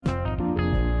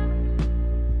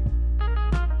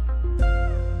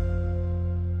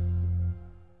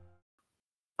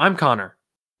I'm Connor,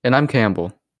 And I'm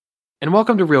Campbell. and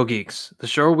welcome to Real Geeks, the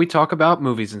show where we talk about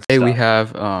movies and Today stuff. we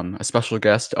have a special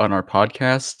guest on our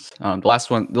podcast.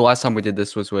 The last time we did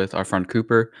this was with our friend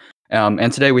Cooper,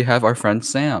 and today we have our friend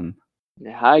Sam.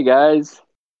 Hi guys.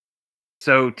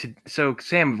 So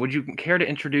Sam, would you care to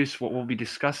introduce what we'll be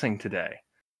discussing today?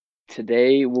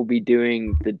 Today we'll be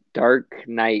doing the Dark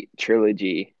Knight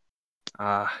trilogy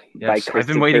by Yes, Christopher I've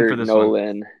been waiting for this one.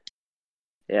 Nolan.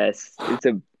 Yes, it's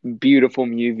a beautiful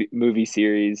movie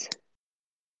series.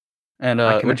 And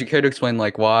would you care to explain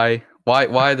why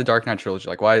the Dark Knight trilogy?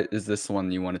 Like, why is this the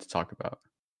one you wanted to talk about?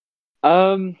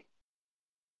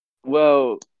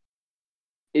 Well,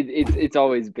 it's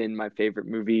always been my favorite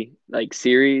movie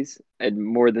series, and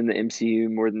more than the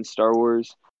MCU, more than Star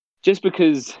Wars, just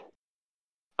because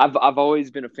I've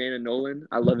always been a fan of Nolan.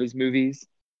 I love his movies,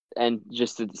 and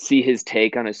just to see his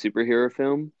take on a superhero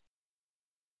film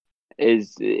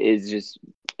is just,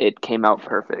 it came out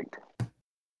perfect.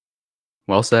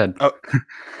 Well said. Oh.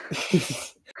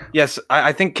 Yes,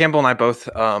 I think Campbell and I both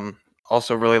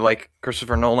also really like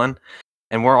Christopher Nolan,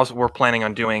 and we're planning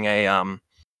on doing a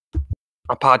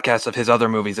podcast of his other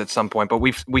movies at some point. But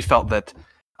we felt that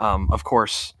of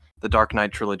course the Dark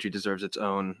Knight trilogy deserves its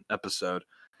own episode.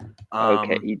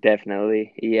 Okay,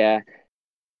 definitely, yeah.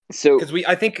 So because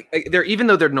I think even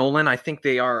though they're Nolan, I think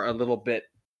they are a little bit.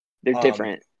 They're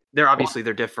different. They're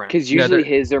different. Because usually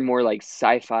his are more like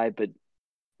sci-fi,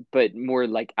 but more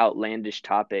like outlandish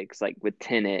topics, like with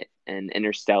Tenet and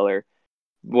Interstellar.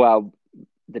 While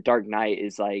the Dark Knight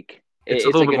is like it's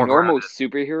like a normal grounded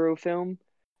superhero film,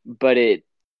 but it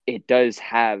does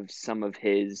have some of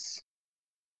his,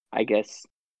 I guess,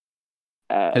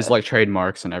 his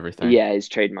trademarks and everything. Yeah, his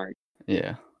trademark.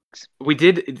 Yeah.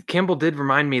 Campbell did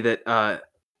remind me that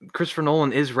Christopher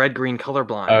Nolan is red-green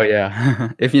colorblind. Oh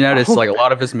yeah. If you notice, a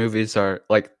lot of his movies are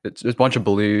it's a bunch of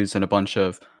blues and a bunch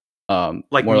of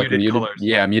muted colors.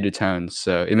 Yeah, muted tones.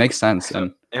 So it makes sense.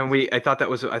 And I thought that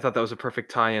was a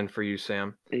perfect tie-in for you,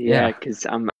 Sam. Yeah, because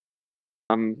I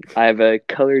have a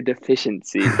color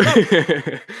deficiency.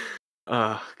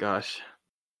 Oh gosh,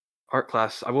 art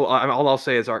class. I'll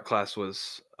say is art class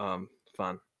was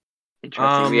fun.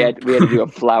 Interesting. We had to do a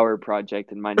flower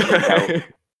project, and mine turned out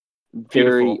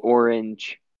very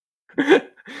orange.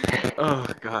 Oh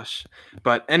gosh,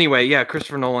 but anyway, yeah,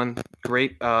 Christopher Nolan,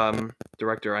 great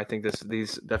director. I think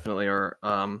these definitely are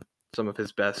some of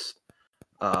his best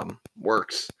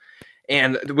works.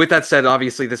 And with that said,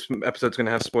 obviously this episode's going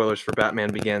to have spoilers for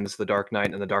Batman Begins, The Dark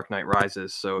Knight, and The Dark Knight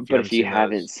Rises. So if you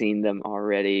haven't seen them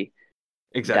already,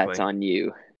 exactly, that's on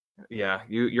you. Yeah,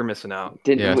 you're missing out.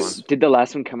 Did the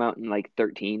last one come out in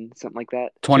 13, something like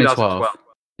that? 2012.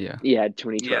 Yeah,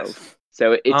 2012. Yes.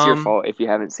 So it's your fault if you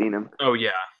haven't seen them. Oh yeah,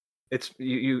 it's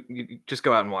you just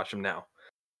go out and watch them now.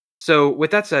 So with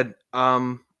that said,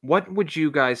 what would you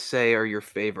guys say are your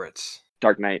favorites?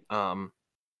 Dark Knight.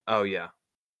 Oh yeah.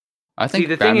 I think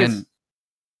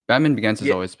Batman Begins has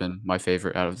always been my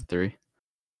favorite out of the three.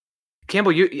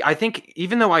 Campbell, I think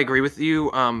even though I agree with you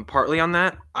partly on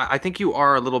that, I think you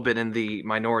are a little bit in the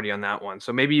minority on that one.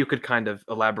 So maybe you could kind of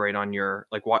elaborate on your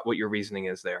what your reasoning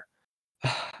is there.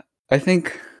 I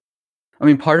think,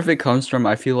 part of it comes from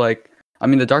I feel like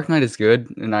The Dark Knight is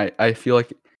good, and I feel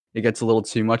like it gets a little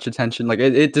too much attention.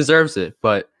 It deserves it,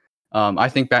 but I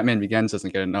think Batman Begins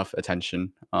doesn't get enough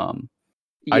attention.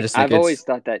 I've always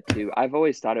thought that too. I've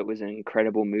always thought it was an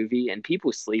incredible movie, and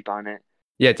people sleep on it.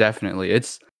 Yeah, definitely.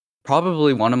 It's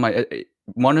probably one of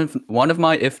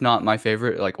my, if not my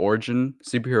favorite,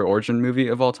 superhero origin movie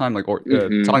of all time.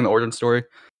 Telling the origin story.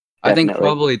 Definitely. I think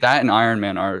probably that and Iron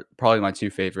Man are probably my two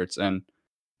favorites. And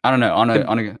I don't know,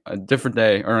 on a different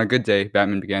day or on a good day,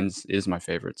 Batman Begins is my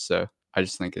favorite. So I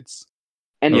just think it's.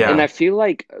 And I feel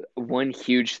like one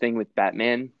huge thing with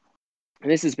Batman,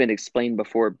 and this has been explained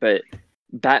before, but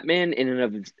Batman in and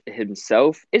of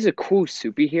himself is a cool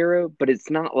superhero, but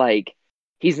it's not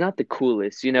he's not the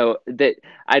coolest. That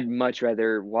I'd much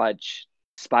rather watch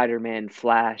Spider-Man,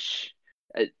 Flash,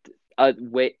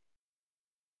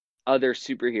 other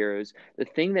superheroes. The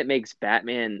thing that makes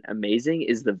Batman amazing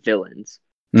is the villains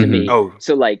to me. Oh.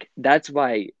 So that's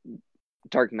why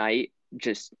Dark Knight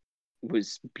just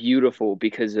was beautiful,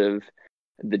 because of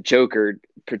the Joker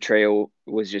portrayal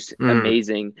was just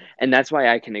amazing. And that's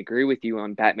why I can agree with you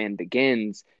on Batman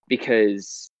Begins,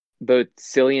 because both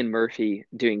Cillian Murphy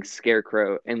doing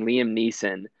Scarecrow and Liam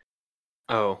Neeson,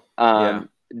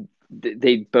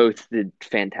 they both did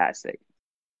fantastic.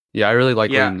 Yeah, I really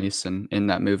like Liam Neeson in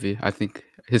that movie. I think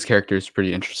his character is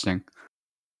pretty interesting.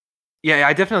 Yeah,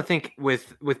 I definitely think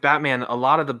with Batman, a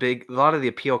lot of the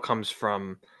appeal comes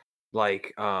from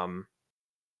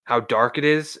how dark it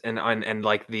is, and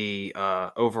like the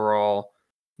overall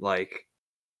like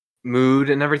mood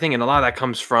and everything, and a lot of that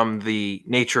comes from the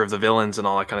nature of the villains and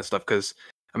all that kind of stuff. Because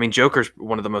I mean, Joker's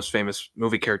one of the most famous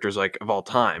movie characters like of all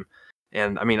time,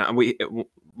 and I mean,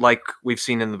 we've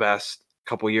seen in the past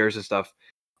couple years and stuff,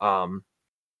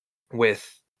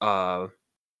 with the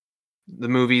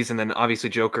movies, and then obviously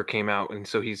Joker came out, and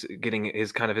so he's getting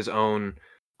his own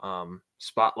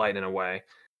spotlight in a way.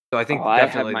 So I think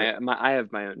definitely I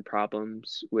have my own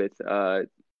problems with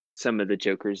some of the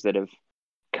Jokers that have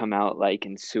come out, like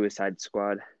in Suicide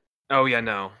Squad. Oh yeah,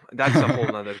 no, that's a whole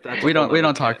nother. We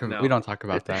don't talk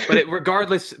about that. But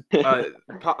regardless,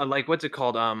 like what's it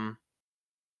called?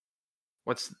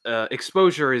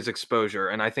 Exposure is exposure,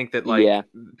 and I think that like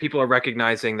people are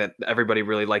recognizing that everybody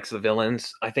really likes the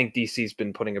villains. I think DC's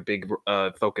been putting a big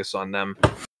focus on them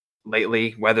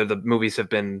lately, whether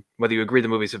you agree the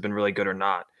movies have been really good or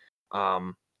not.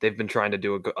 They've been trying to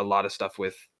do a lot of stuff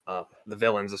with the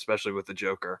villains, especially with the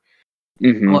Joker.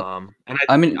 Mm-hmm.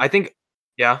 And I think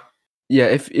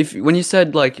if when you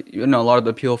said like a lot of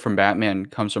the appeal from Batman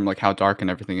comes from like how dark and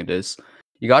everything it is,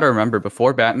 you got to remember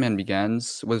before Batman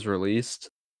Begins was released,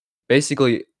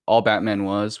 basically all Batman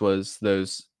was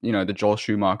those the Joel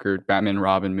Schumacher Batman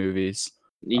Robin movies,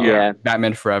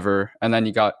 Batman Forever, and then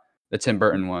you got the Tim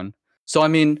Burton one. So I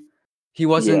mean, he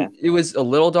wasn't. It was a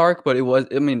little dark, but it was.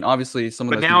 I mean, obviously some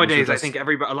of. But nowadays, I think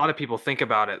a lot of people think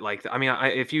about it like. I mean,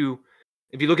 if you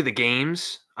look at the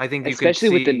games, I think especially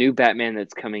with the new Batman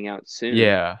that's coming out soon.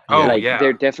 Yeah.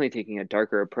 They're definitely taking a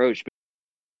darker approach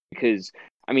because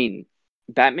I mean,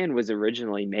 Batman was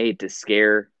originally made to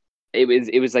scare. It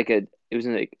was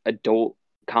an adult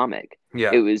comic.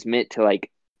 Yeah. It was meant to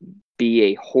like be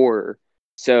a horror.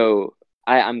 So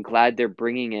I'm glad they're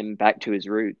bringing him back to his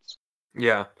roots.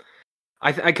 Yeah.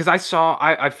 Because I saw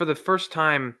for the first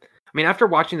time. I mean, after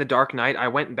watching The Dark Knight, I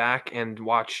went back and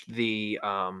watched the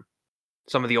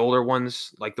some of the older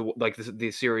ones, like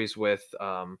the series with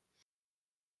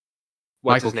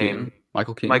what's his name?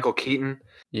 Michael Keaton.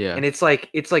 Yeah. And it's like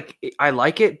I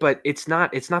like it, but it's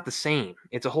not the same.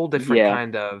 It's a whole different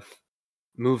kind of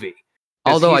movie.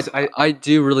 Although I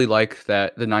do really like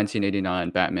the 1989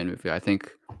 Batman movie. I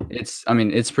think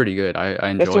it's pretty good. I enjoy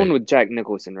it. That's the one with Jack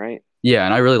Nicholson, right? Yeah,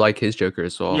 and I really like his Joker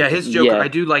as well. Yeah, his Joker. I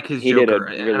do like his Joker,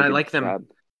 and I like them. Job.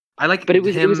 I like, but it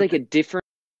was like a different.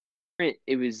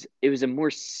 It was a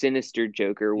more sinister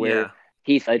Joker where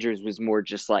Heath Ledger's was more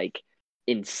just like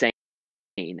insane,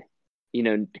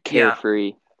 carefree.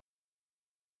 Yeah.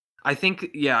 I think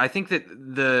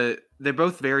that they're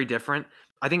both very different.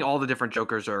 I think all the different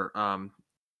Jokers are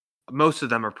most of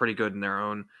them are pretty good in their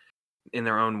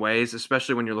own ways,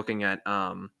 especially when you're looking at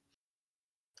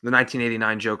the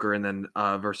 1989 Joker and then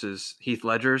versus Heath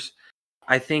Ledger's.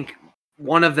 I think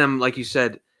one of them, like you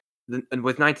said, in the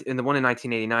one in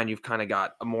 1989, you've kind of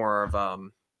got a more of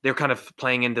they're kind of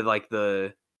playing into like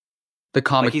the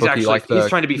comic he's booky, actually like he's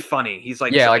trying to be funny. He's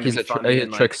like he's a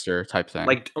trickster type thing,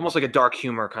 like almost like a dark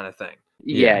humor kind of thing.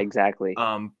 Yeah, exactly.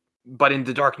 But in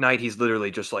The Dark Knight, he's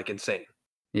literally just like insane.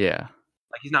 Yeah,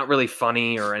 like he's not really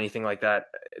funny or anything like that.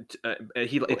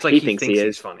 He thinks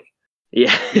he's funny.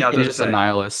 Yeah, he's just a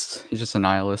nihilist. He's just a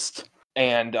nihilist.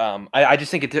 And I just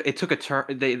think it took a turn.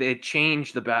 They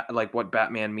changed what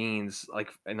Batman means like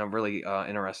in a really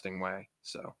interesting way.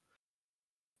 So,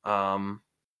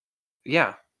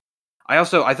 yeah. I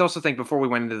also think before we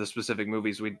went into the specific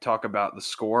movies, we'd talk about the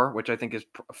score, which I think is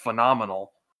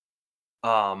phenomenal.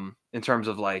 In terms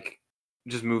of like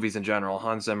just movies in general,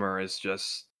 Hans Zimmer is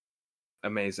just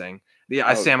amazing.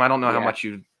 Yeah, Sam, I don't know how much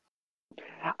you.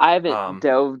 I haven't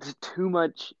delved too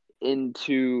much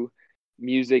into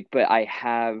music, but I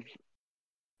have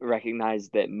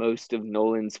recognized that most of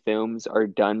Nolan's films are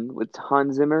done with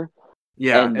Hans Zimmer.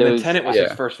 Yeah, and then Tenet was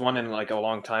his first one in like a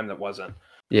long time that wasn't.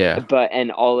 Yeah.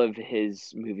 And all of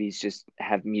his movies just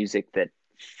have music that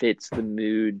fits the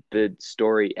mood, the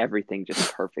story, everything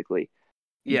just perfectly.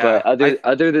 Yeah. But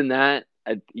other than that,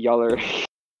 y'all are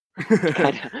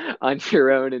kind of on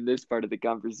your own in this part of the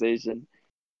conversation.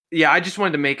 Yeah, I just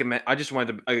wanted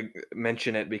to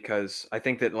mention it because I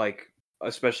think that like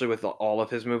especially with all of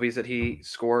his movies that he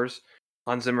scores,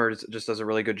 Hans Zimmer just does a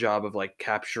really good job of like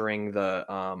capturing the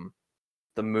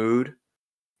mood.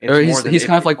 He's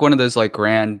kind of like one of those like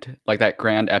grand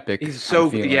epic. He's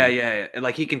so yeah.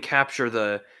 Like he can capture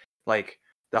the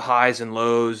highs and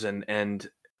lows and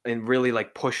really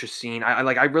like push a scene. I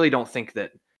really don't think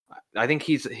that. I think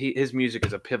his music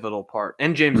is a pivotal part,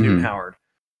 and James Newton Howard,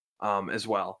 as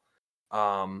well.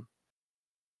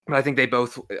 But I think they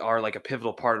both are like a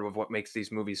pivotal part of what makes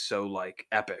these movies so like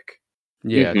epic.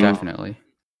 Yeah, definitely.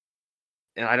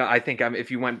 and I think if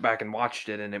you went back and watched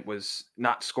it and it was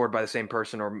not scored by the same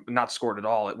person or not scored at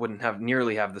all, it wouldn't have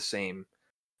nearly have the same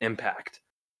impact.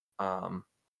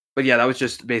 But yeah, that was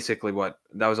just basically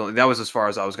that was as far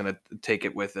as I was gonna take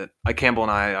it with it. Campbell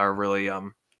and I are really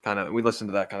we listen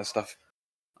to that kind of stuff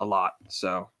a lot,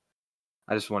 so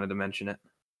I just wanted to mention it.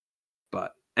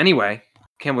 But anyway,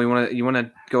 Campbell, you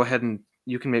wanna go ahead and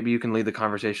you can lead the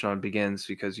conversation on Begins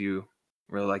because you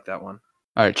really like that one.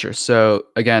 All right, sure. So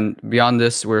again, beyond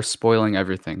this, we're spoiling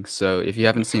everything. So if you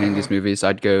haven't seen any of these movies,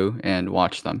 I'd go and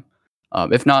watch them.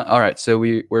 If not, all right. So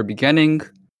we're beginning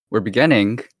with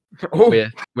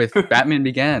Batman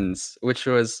Begins, which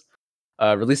was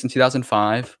released in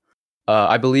 2005.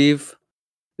 I believe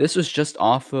this was just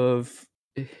off of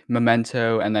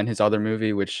Memento and then his other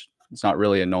movie, which is not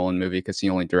really a Nolan movie because he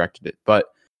only directed it. But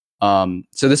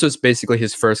so this was basically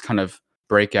his first kind of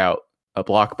breakout, a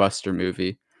blockbuster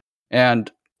movie.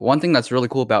 And one thing that's really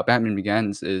cool about Batman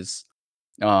Begins is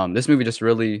this movie just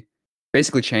really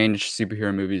basically changed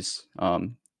superhero movies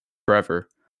forever.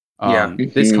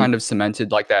 This kind of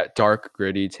cemented like that dark,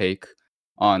 gritty take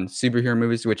on superhero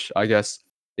movies, which I guess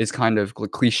is kind of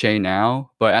cliche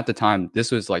now, but at the time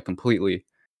this was like completely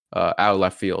out of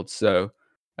left field. So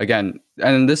again,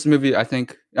 and this movie, I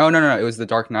think, no, it was The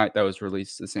Dark Knight that was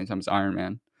released at the same time as Iron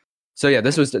Man. So yeah,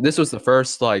 this was the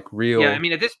first like real. Yeah, I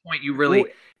mean, at this point, you really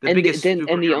the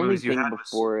only thing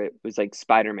before it was like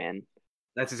Spider-Man.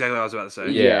 That's exactly what I was about to say.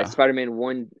 Yeah, Spider-Man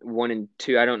 1 and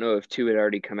 2. I don't know if 2 had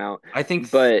already come out. I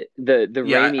think, but the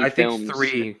Raimi I films, think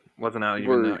 3 wasn't out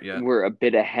yet. Were a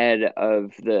bit ahead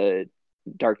of the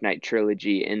Dark Knight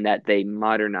trilogy in that they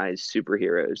modernized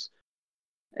superheroes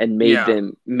and made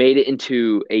it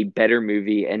into a better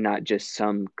movie and not just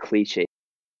some cliche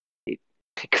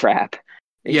crap.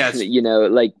 Yes.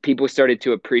 Like people started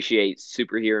to appreciate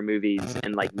superhero movies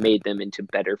and like made them into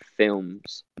better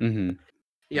films. Mm-hmm.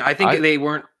 Yeah, I think they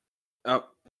weren't. Oh,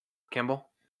 Campbell?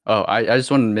 Oh, I just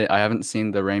want to admit I haven't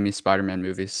seen the Raimi Spider-Man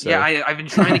movies. So. Yeah, I've been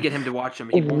trying to get him to watch them.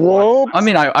 He won't watch them. I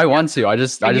mean, I want to. I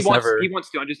just never. He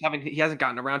wants to. He hasn't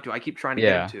gotten around to. I keep trying to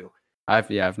get him to. I've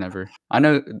never. I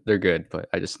know they're good, but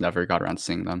I just never got around to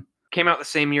seeing them. Came out the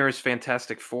same year as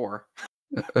Fantastic Four.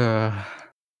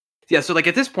 Yeah, so like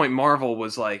at this point, Marvel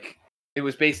was like, it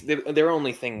was basically their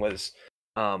only thing was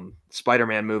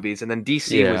Spider-Man movies, and then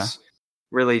DC was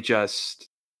really just.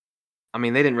 I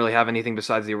mean, they didn't really have anything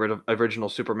besides the original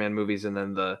Superman movies, and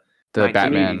then the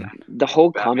Batman. The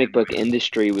whole comic book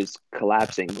industry was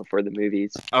collapsing before the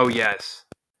movies. Oh yes.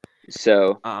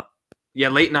 So. Yeah,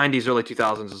 late '90s, early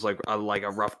 2000s is like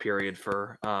a rough period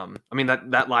for. I mean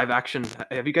that live action.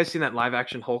 Have you guys seen that live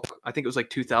action Hulk? I think it was like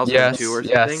 2002 or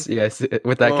something. Yes,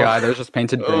 with that guy that was just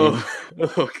painted green.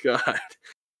 Oh god.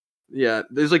 Yeah,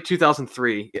 there's like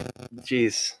 2003.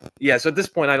 Jeez. Yeah, so at this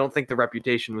point, I don't think the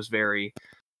reputation was very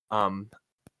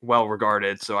well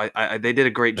regarded. So they did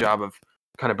a great job of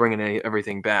kind of bringing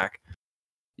everything back.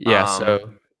 Yeah.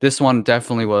 So this one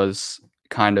definitely was.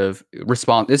 Kind of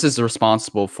this is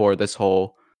responsible for this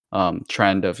whole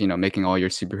trend of making all your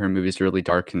superhero movies really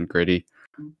dark and gritty,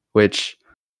 which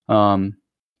it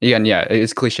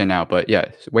is cliche now, but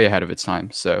it's way ahead of its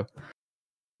time. So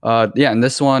and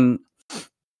this one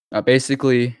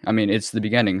basically, I mean, it's the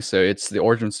beginning, so it's the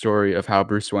origin story of how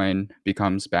Bruce Wayne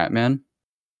becomes Batman.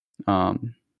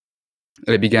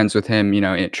 It begins with him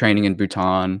training in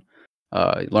Bhutan,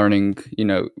 learning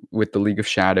with the League of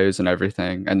Shadows and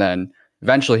everything, and then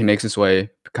eventually he makes his way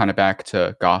kind of back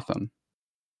to Gotham.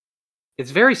 It's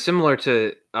very similar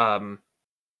to I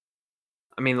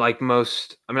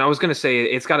was going to say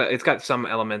it's got some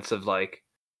elements of like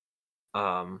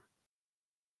I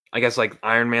guess like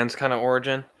Iron Man's kind of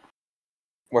origin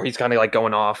where he's kind of like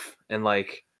going off and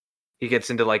like he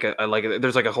gets into like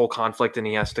there's like a whole conflict and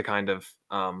he has to kind of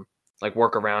like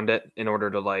work around it in order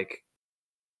to like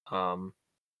and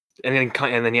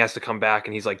then he has to come back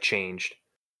and he's like changed.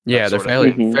 Yeah,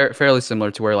 they're fairly similar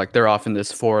to where like they're off in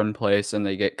this foreign place and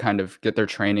they get their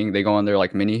training. They go on their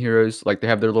like mini heroes, like they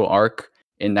have their little arc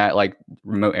in that like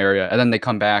remote area, and then they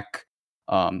come back,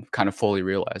 kind of fully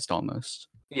realized almost.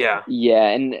 Yeah,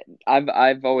 and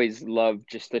I've always loved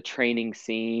just the training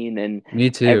scene and me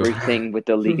too. Everything with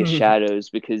the League of Shadows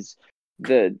because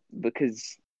Liam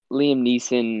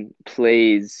Neeson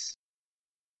plays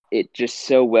it just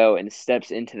so well and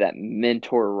steps into that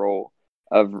mentor role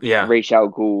of Ra's al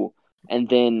Ghul, and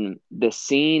then the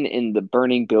scene in the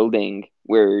burning building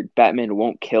where Batman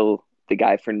won't kill the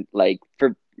guy for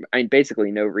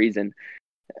basically no reason.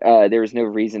 There was no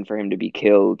reason for him to be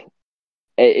killed.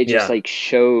 It just like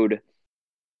showed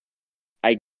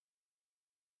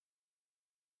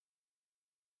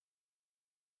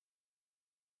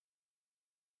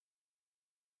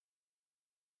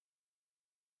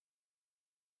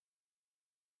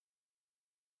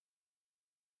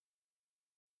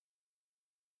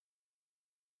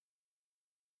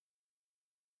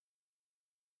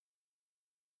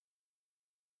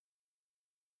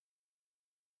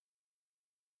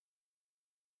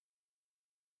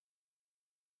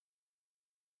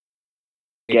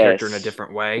a character in a Yes.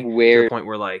 different way to Where the point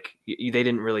where like they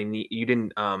didn't really need you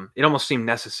didn't it almost seemed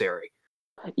necessary.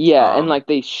 Yeah, and Um, like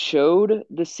they showed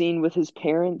the scene with his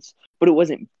parents, but it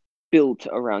wasn't built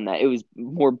around that. It was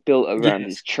more built around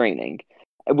his yes, training.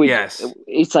 Which yes,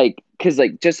 it's like because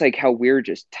like just like how we're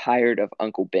just tired of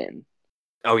Uncle Ben.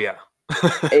 oh yeah,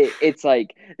 It's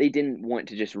like they didn't want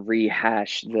to just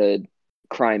rehash the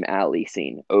crime alley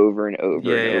scene over and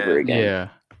over and over yeah. again. Yeah.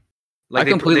 Like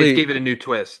they completely gave it a new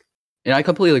twist. And I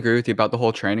completely agree with you about the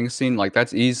whole training scene. Like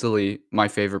that's easily my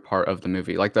favorite part of the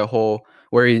movie. Like the whole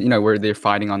where they're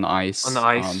fighting on the On the ice.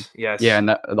 ice, Yeah, yes.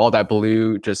 and all that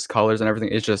blue just colors and everything.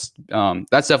 It's just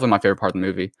that's definitely my favorite part of the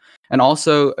movie. And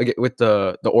also with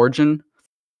the origin,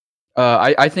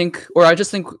 I think, or I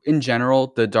just think in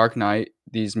general, the Dark Knight,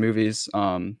 these movies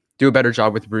do a better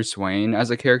job with Bruce Wayne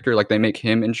as a character. Like they make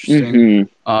him interesting.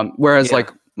 Whereas Yeah. like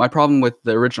my problem with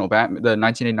the original Batman, the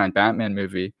 1989 Batman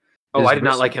movie. Oh, is I did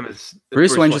not Bruce- like him as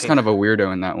Bruce Wayne's just kind of a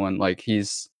weirdo in that one. Like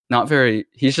he's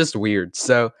just weird.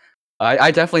 So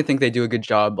I definitely think they do a good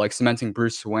job like cementing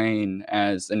Bruce Wayne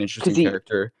as an interesting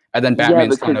character, and then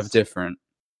Batman's kind of different.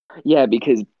 Yeah,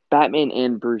 because Batman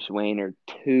and Bruce Wayne are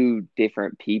two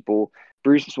different people.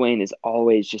 Bruce Wayne is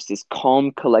always just this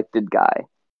calm, collected guy,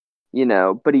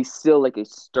 but he's still like a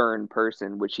stern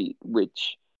person,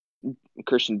 which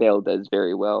Christian Bale does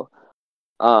very well.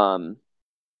 And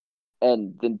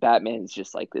then Batman's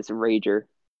just like this rager.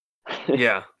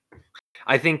 Yeah,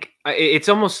 I think it's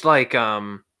almost like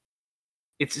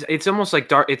it's almost like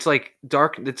dark. It's like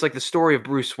dark. It's like the story of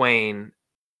Bruce Wayne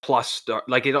plus dark.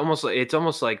 Like it's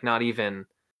almost like not even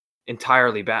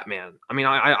entirely Batman. I mean,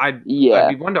 I'd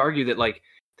be one to argue that like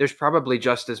there's probably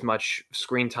just as much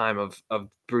screen time of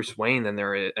Bruce Wayne than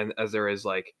there is as there is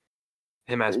like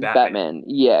him as Batman.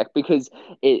 Yeah, because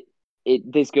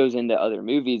this goes into other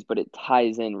movies, but it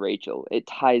ties in Rachel. It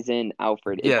ties in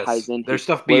Alfred. Yes, it ties in there's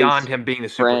stuff beyond him being the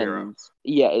superhero. Friends.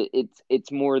 Yeah,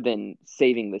 it's more than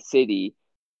saving the city,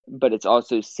 but it's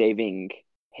also saving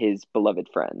his beloved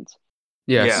friends.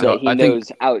 Yeah, so he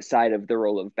knows outside of the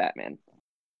role of Batman.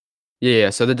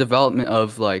 Yeah, so the development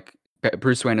of like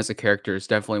Bruce Wayne as a character is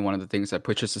definitely one of the things that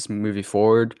pushes this movie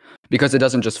forward because it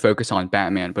doesn't just focus on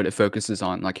Batman, but it focuses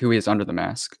on like who he is under the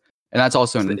mask. And that's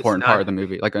also an important part of the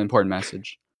movie, like an important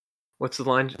message. What's the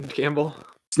line, Campbell?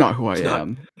 It's not who I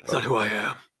am. It's not who I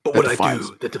am, but what I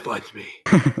do that defines me.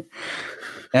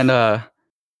 And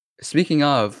speaking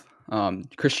of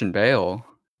Christian Bale,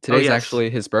 today's actually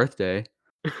his birthday.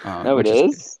 It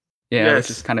is? Yeah, which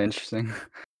is kind of interesting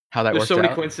how that works out. There's so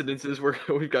many coincidences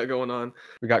we've got going on.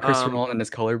 We got Christopher Nolan and his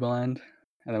colorblind,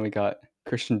 and then we got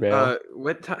Christian Bale.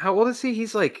 How old is he?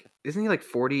 He's like, isn't he like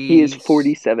 40? He is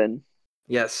 47.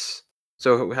 Yes.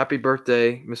 So happy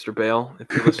birthday, Mr. Bale, if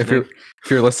you're listening.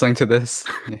 if you're listening to this.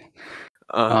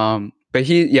 Yeah. But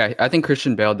I think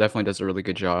Christian Bale definitely does a really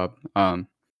good job.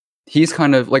 He's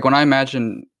kind of like when I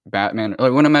imagine Batman,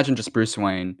 like when I imagine just Bruce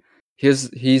Wayne, he's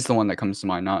the one that comes to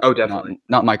mind.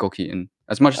 Not Michael Keaton.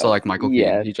 As much as I like Michael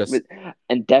Keaton,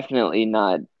 and definitely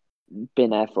not Ben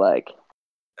Affleck.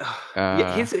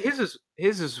 Yeah, his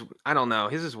is I don't know.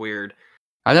 His is weird.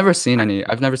 I've never seen any.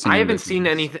 I haven't seen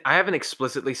anything. I haven't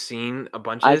explicitly seen a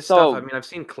bunch of his stuff. I mean, I've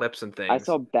seen clips and things. I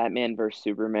saw Batman vs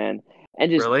Superman,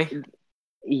 and just really,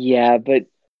 yeah. But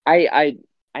I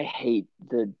hate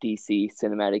the DC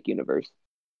cinematic universe.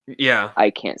 Yeah, I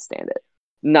can't stand it.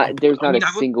 There's not a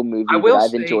single movie that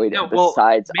I've enjoyed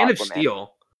besides Man Aquaman. of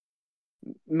Steel.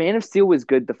 Man of Steel was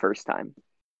good the first time.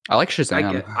 I like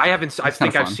Shazam. I haven't. I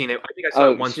think I've seen it. I think I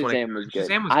saw it once. Shazam was good.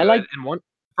 Shazam was good. And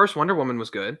first Wonder Woman was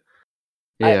good.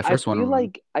 Yeah, first one.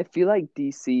 I feel like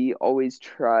DC always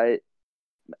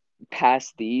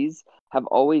past these have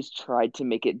always tried to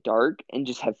make it dark and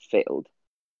just have failed.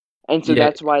 And so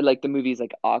that's why like the movies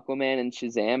like Aquaman and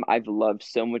Shazam I've loved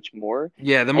so much more.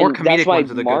 Yeah, the more comedic ones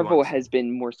are the good ones. Marvel has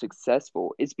been more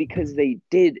successful. It's because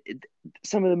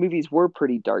some of the movies were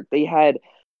pretty dark. They had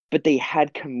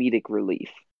comedic relief.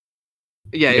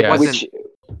 Yeah, it wasn't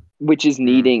which is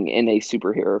needing in a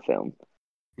superhero film.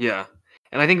 Yeah.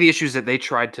 And I think the issues that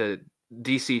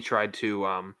DC tried to,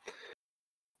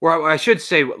 or I should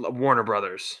say Warner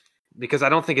Brothers, because I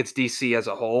don't think it's DC as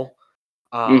a whole.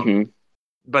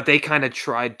 But they kind of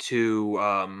tried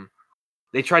to,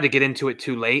 get into it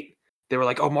too late. They were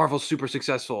like, "Oh, Marvel's super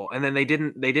successful," and then they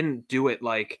didn't do it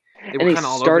like they were kind of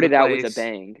all over the place. Started out with a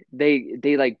bang.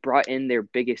 They like brought in their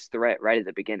biggest threat right at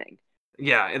the beginning.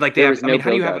 Yeah, like they have. How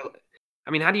do you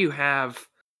have?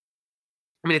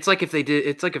 I mean, it's like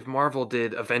if Marvel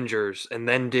did Avengers and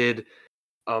then did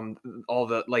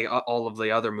all of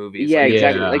the other movies. Yeah,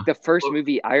 exactly. Like the first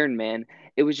movie, Iron Man,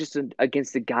 it was just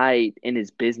against a guy in his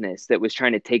business that was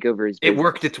trying to take over his business. It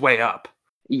worked its way up.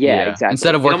 Yeah, exactly.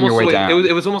 Instead of working your way down.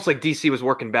 It was almost like DC was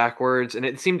working backwards, and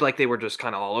it seemed like they were just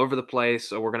kind of all over the place.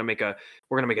 So we're gonna make a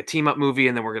team up movie,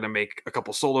 and then we're gonna make a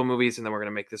couple solo movies, and then we're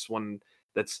gonna make this one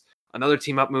that's another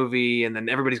team up movie, and then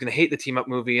everybody's gonna hate the team up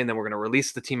movie, and then we're gonna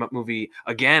release the team up movie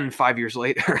again 5 years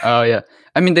later. Oh yeah,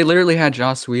 I mean they literally had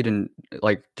Joss Whedon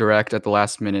like direct at the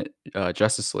last minute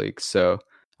Justice League. So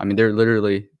I mean they were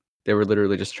literally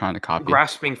just trying to copy,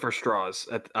 grasping for straws.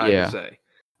 I would say,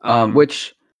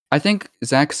 which I think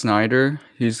Zack Snyder,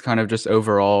 he's kind of just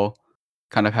overall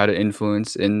kind of had an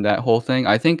influence in that whole thing.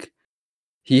 I think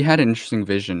he had an interesting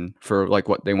vision for like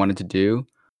what they wanted to do.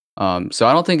 So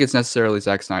I don't think it's necessarily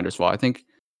Zack Snyder's fault. I think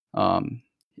I don't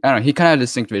know, he kind of had a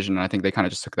distinct vision, and I think they kind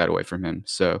of just took that away from him.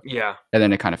 So yeah, and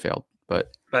then it kind of failed. But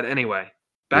anyway,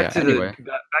 back to the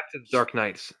Dark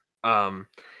Knights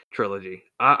trilogy.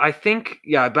 I think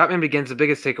Batman Begins. The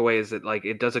biggest takeaway is that like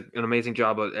it does an amazing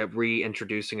job at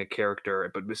reintroducing a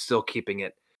character, but still keeping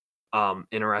it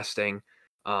interesting.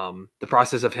 The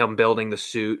process of him building the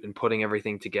suit and putting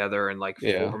everything together and like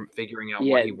figuring out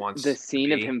what he wants. The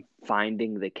scene of him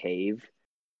finding the cave.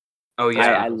 Oh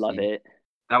yeah, I love it.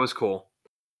 That was cool.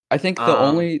 I think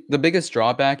the biggest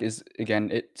drawback is, again,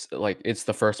 it's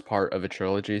the first part of a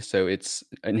trilogy, so it's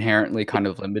inherently kind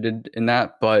of limited in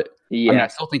that. But I mean, I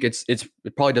still think it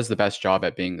probably does the best job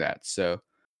at being that. So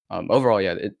overall,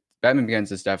 Batman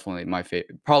Begins is definitely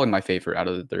probably my favorite out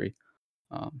of the three.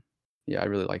 I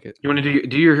really like it. You want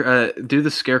to do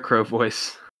the Scarecrow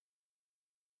voice?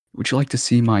 Would you like to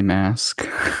see my mask?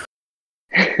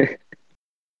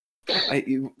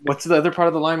 What's the other part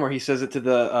of the line where he says it to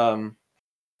the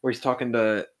where he's talking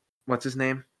to what's his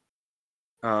name?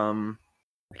 I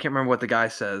can't remember what the guy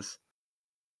says.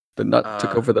 The nut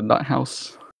took over the nut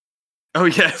house. Oh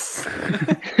yes.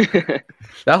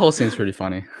 That whole scene's pretty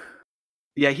funny.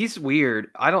 Yeah, he's weird.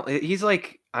 He's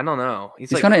like, I don't know.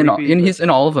 He's like kind of he's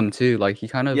in all of them too. Like he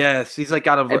kind of. Yes, he's like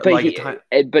got a but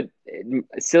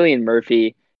Cillian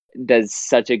Murphy does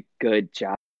such a good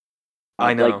job.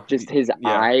 I know. Like just his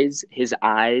eyes,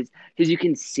 because you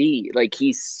can see like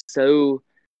he's so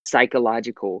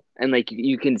psychological, and like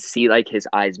you can see like his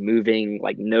eyes moving,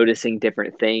 like noticing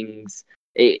different things.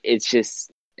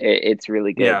 It's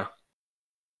really good.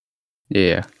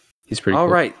 Yeah, he's pretty all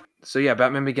cool. right. So yeah,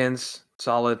 Batman Begins,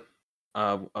 solid,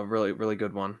 a really really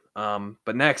good one.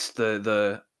 But next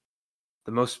the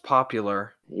most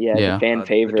popular, the fan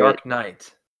favorite, The Dark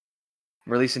Knight,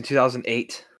 released in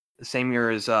 2008, the same year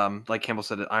as like Campbell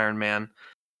said, Iron Man.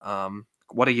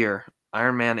 What a year!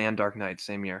 Iron Man and Dark Knight,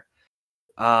 same year.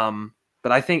 But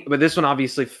this one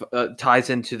obviously ties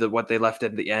into what they left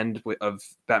at the end of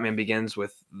Batman Begins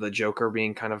with the Joker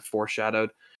being kind of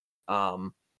foreshadowed.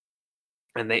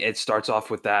 And it starts off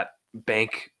with that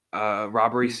bank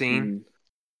robbery scene.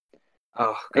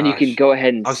 Oh, gosh. And you can go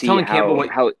ahead and see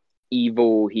how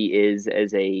evil he is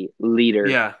as a leader.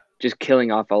 Yeah, just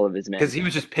killing off all of his men because he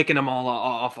was just picking them all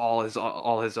off all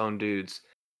his own dudes.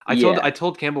 I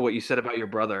told Campbell what you said about your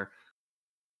brother.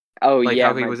 Oh like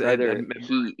yeah, my brother.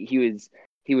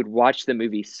 He would watch the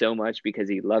movie so much because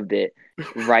he loved it.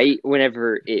 Right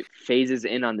whenever it phases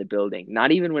in on the building,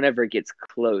 not even whenever it gets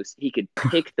close, he could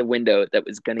pick the window that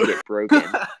was gonna get broken.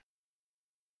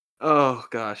 Oh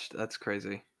gosh, that's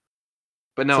crazy.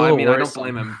 But no, I mean I don't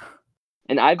blame him.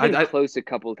 And I've been close a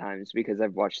couple times because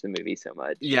I've watched the movie so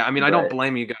much. Yeah, I mean I don't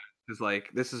blame you guys because like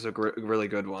this is a really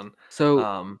good one.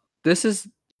 So this is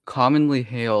commonly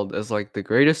hailed as like the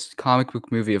greatest comic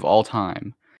book movie of all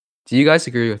time. Do you guys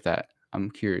agree with that? I'm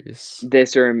curious.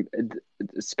 This or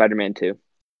Spider-Man 2?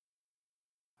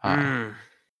 Oh,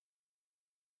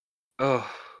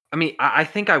 I mean, I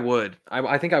think I would.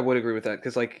 I think I would agree with that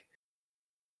because, like,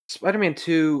 Spider-Man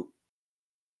 2,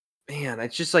 man,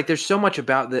 it's just like there's so much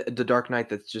about the Dark Knight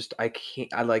that's just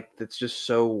that's just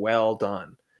so well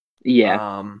done.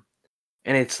 Yeah.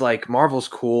 And it's like Marvel's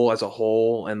cool as a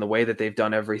whole, and the way that they've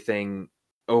done everything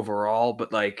overall.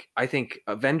 But like, I think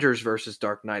Avengers versus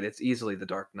Dark Knight, it's easily the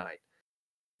Dark Knight.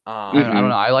 I don't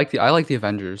know. I like the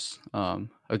Avengers a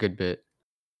good bit,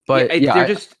 but they're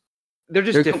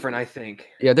just different. I think.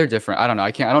 Yeah, they're different. I don't know.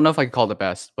 I don't know if I can call it the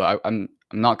best, but I'm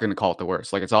not going to call it the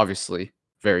worst. Like it's obviously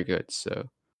very good. So.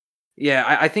 Yeah,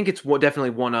 I think it's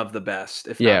definitely one of the best,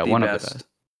 if not the best,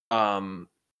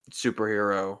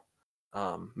 superhero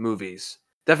movies.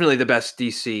 Definitely the best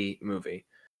DC movie.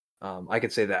 I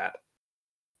could say that.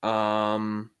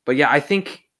 But yeah, I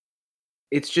think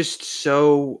it's just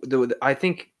so. I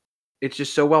think it's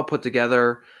just so well put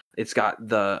together. It's got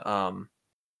the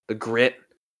grit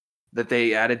that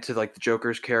they added to like the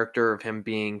Joker's character of him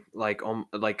being like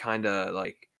kind of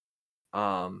like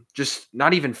just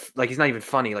not even like he's not even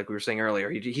funny, like we were saying earlier.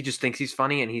 He just thinks he's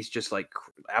funny, and he's just like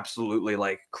absolutely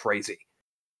like crazy.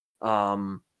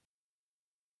 And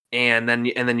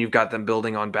then you've got them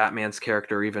building on Batman's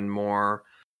character even more.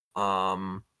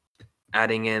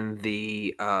 Adding in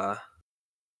the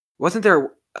wasn't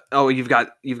there? Oh, you've got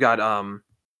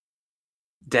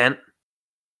Dent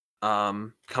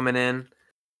coming in,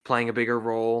 playing a bigger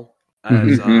role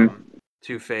as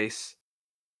Two-Face,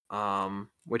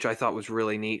 which I thought was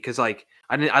really neat because like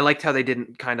I liked how they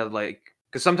didn't kind of like,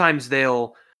 because sometimes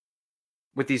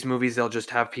with these movies they'll just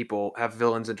have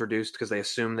villains introduced because they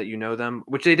assume that you know them,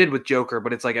 which they did with Joker,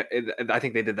 but it's like I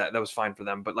think they did that was fine for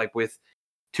them, but like with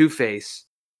Two-Face,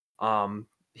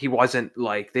 he wasn't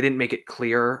like, they didn't make it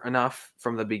clear enough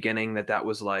from the beginning that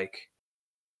was like,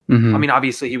 I mean,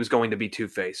 obviously he was going to be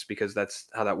Two-Face because that's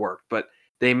how that worked, but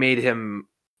they made him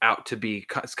out to be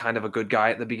kind of a good guy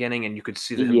at the beginning, and you could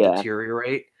see him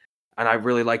deteriorate. And I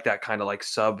really like that kind of like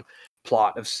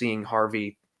subplot of seeing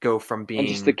Harvey go from being, and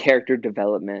just the character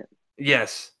development.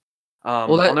 Yes.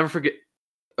 I'll never forget.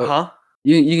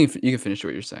 You can finish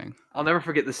what you're saying. I'll never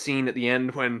forget the scene at the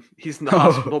end when he's in the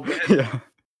hospital bed. Yeah.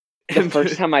 The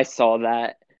first time I saw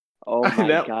that, oh my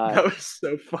god, that was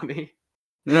so funny.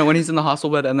 No, when he's in the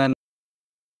hospital bed, and then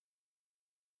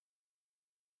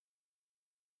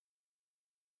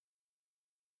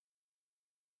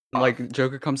like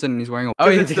Joker comes in and he's wearing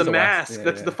it's the mask.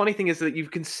 That's the funny thing, is that you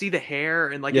can see the hair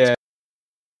and like it's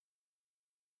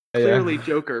clearly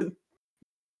Joker.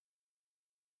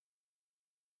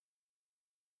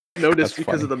 Notice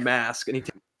because of the mask, and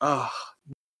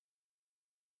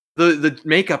the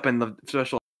makeup and the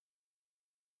special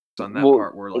on that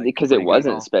part were like, because it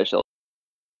wasn't special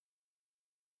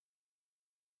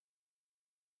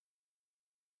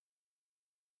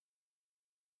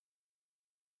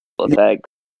effects.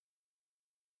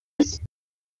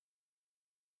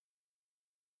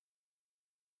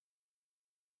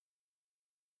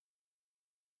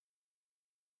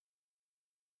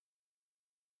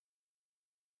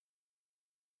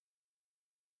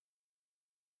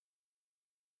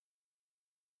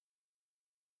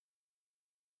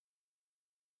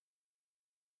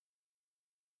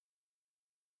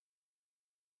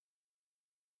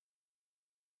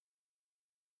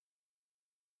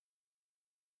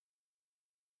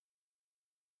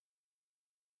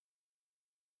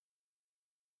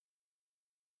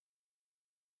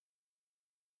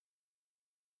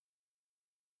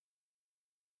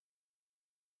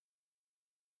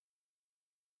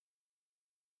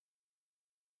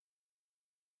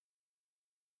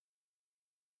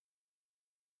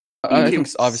 I think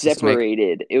obviously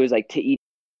separated. It was like to each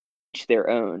their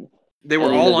own. They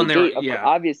were all on their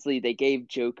Obviously, they gave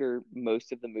Joker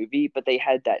most of the movie, but they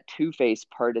had that Two-Face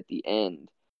part at the end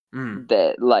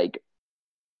that, like,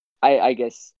 I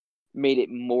guess made it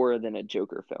more than a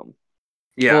Joker film.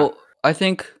 Yeah. Well, I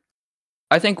think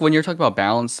when you're talking about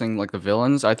balancing like the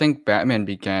villains, I think Batman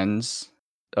Begins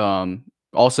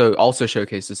also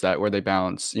showcases that, where they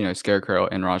balance, you know, Scarecrow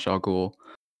and Ra's al Ghul,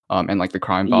 and like the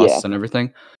crime boss and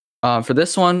everything. For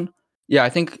this one,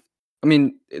 I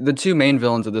mean, the two main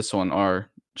villains of this one are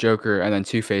Joker and then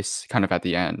Two-Face kind of at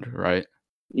the end, right?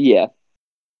 Yeah.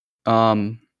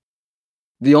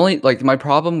 The only, like, my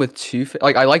problem with Two-Face,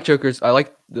 like, I like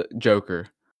the Joker.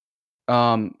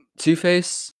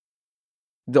 Two-Face,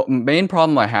 the main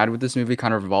problem I had with this movie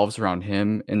kind of revolves around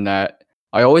him, in that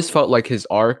I always felt like his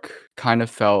arc kind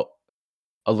of felt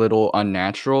a little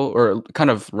unnatural, or kind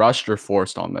of rushed or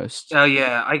forced almost. Oh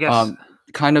yeah, I guess.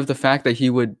 Kind of the fact that he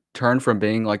would turn from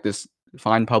being like this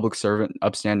fine public servant,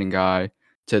 upstanding guy,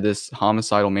 to this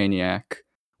homicidal maniac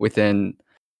within.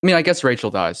 I mean, I guess Rachel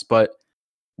dies, but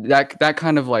that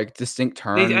kind of like distinct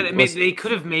turn. They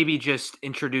could have maybe just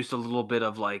introduced a little bit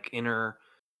of like inner,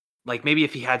 like maybe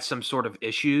if he had some sort of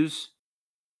issues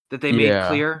that they made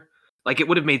clear, like it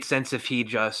would have made sense if he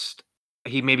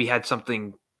maybe had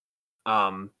something.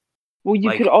 Well,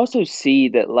 you could also see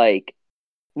that, like,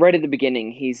 right at the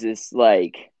beginning, he's this,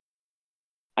 like,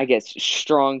 I guess,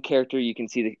 strong character. You can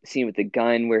see the scene with the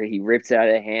gun where he rips it out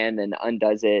of the hand and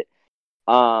undoes it.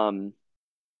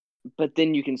 But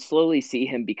then you can slowly see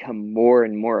him become more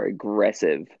and more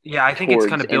aggressive. Yeah, I think it's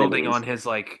kind of building on his.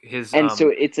 And so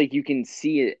it's like you can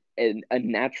see a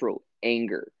natural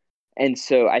anger. And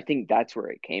so I think that's where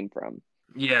it came from.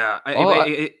 Yeah.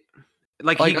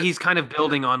 He's kind of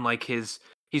building on like he's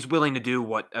willing to do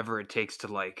whatever it takes to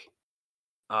like.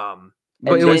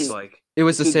 But it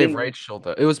was to save Rachel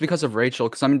though. It was because of Rachel.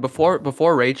 Because I mean,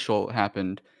 before Rachel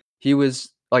happened, he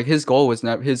was like, his goal was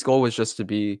just to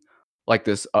be like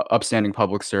this upstanding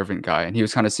public servant guy, and he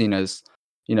was kind of seen as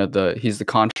he's the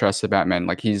contrast to Batman.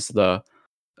 Like he's the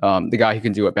guy who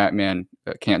can do what Batman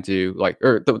can't do. Like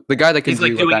or the guy that can He's do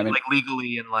like what doing Batman. it like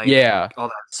legally and like all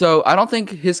that. So I don't think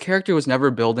his character was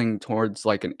never building towards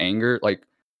like an anger. Like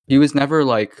he was never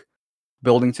like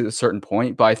building to a certain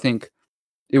point. But I think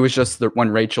it was just that when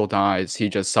Rachel dies, he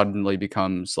just suddenly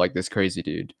becomes like this crazy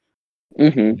dude.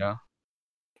 Mm-hmm.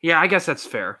 Yeah, I guess that's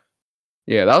fair.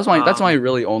 Yeah, that's my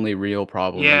really only real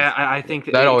problem. Yeah, I think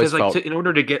that always felt in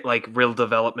order to get like real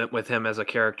development with him as a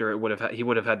character, he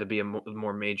would have had to be a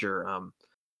more major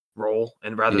role,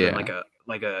 and rather than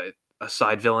like a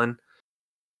side villain.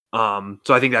 So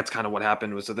I think that's kind of what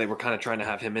happened, was that they were kind of trying to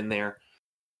have him in there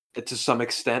to some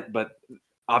extent, but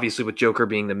obviously with Joker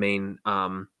being the main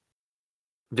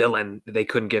villain, they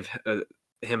couldn't give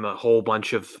him a whole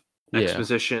bunch of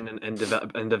exposition and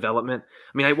development.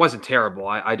 I mean, it wasn't terrible.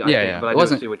 I think, but I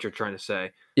do see what you're trying to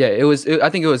say. Yeah, I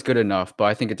think it was good enough, but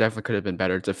I think it definitely could have been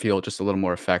better to feel just a little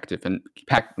more effective and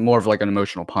pack more of like an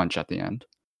emotional punch at the end.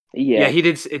 Yeah,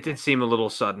 it did seem a little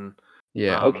sudden.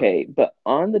 Yeah. Okay, but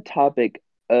on the topic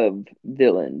of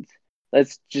villains,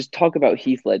 let's just talk about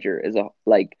Heath Ledger as a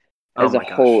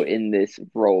whole in this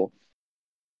role.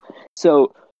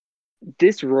 So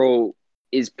this role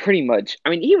is pretty much, I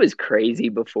mean, he was crazy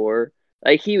before.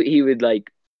 Like he would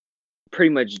like pretty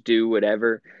much do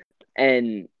whatever.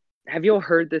 And have y'all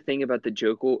heard the thing about the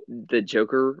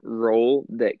Joker role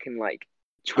that can like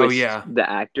twist the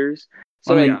actors?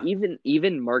 So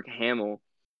even Mark Hamill,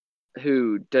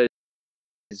 who does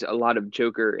a lot of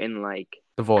Joker in like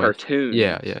the voice cartoons. He's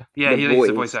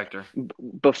the voice actor.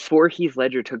 Before Heath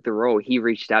Ledger took the role, he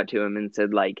reached out to him and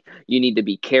said like, you need to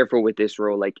be careful with this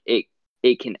role. Like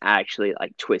it can actually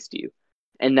like twist you.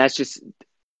 And that's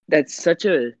such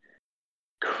a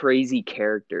crazy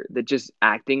character that just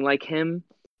acting like him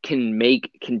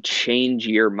can change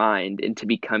your mind into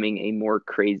becoming a more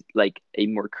crazy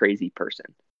person.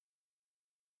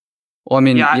 Well, I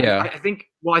mean, I think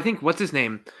what's his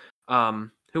name?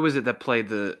 Who was it that played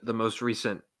the most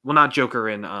recent? Well, not Joker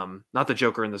in not the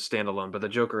Joker in the standalone, but the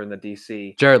Joker in the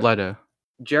DC. Jared Leto.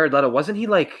 Wasn't he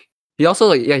like? He also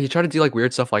like he tried to do like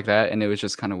weird stuff like that, and it was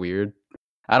just kind of weird.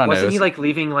 I don't know. Wasn't he like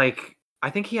leaving like? I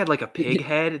think he had like a pig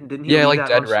head, and didn't he? Yeah, like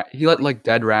dead rat. He let like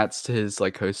dead rats to his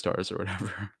like co-stars or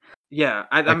whatever. Yeah,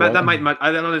 that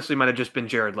honestly might have just been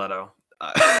Jared Leto,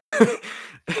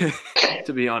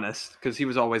 to be honest, because he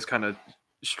was always kind of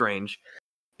strange.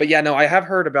 But yeah, no, I have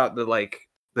heard about the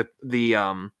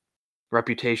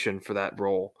reputation for that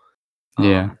role.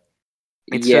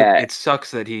 It sucks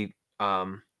that he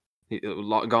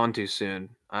gone too soon.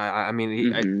 I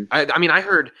mean, I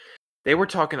heard they were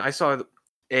talking. I saw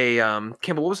a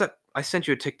Campbell. What was that? I sent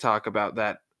you a TikTok about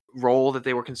that role that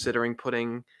they were considering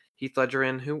putting Heath Ledger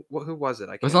in. Who was it?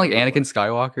 Wasn't it like Anakin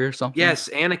Skywalker or something? Yes,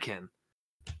 Anakin.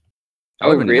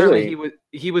 Oh, really?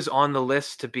 He was on the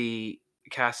list to be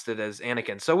casted as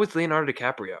Anakin. So was Leonardo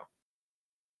DiCaprio.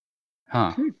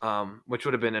 Huh. Which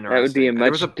would have been interesting. That would be a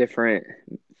much different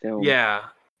film. Yeah.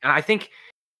 And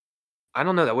I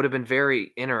don't know, that would have been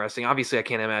very interesting. Obviously, I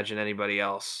can't imagine anybody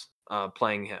else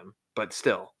playing him, but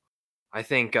still, I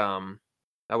think that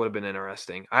would have been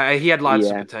interesting. He had lots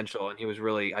of potential, and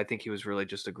I think he was really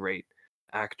just a great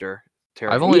actor.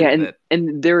 And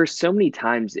there were so many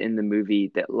times in the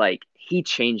movie that like he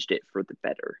changed it for the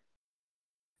better.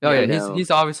 Oh yeah,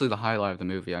 he's obviously the highlight of the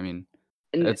movie. I mean,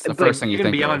 it's the first thing you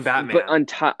think beyond of. Batman. But on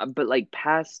top, but like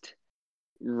past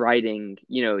writing,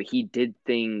 he did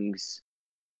things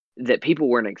that people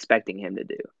weren't expecting him to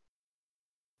do.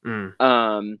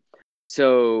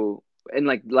 So and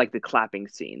like the clapping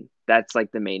scene, that's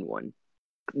like the main one.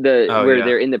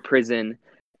 They're in the prison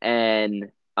and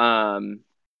I'm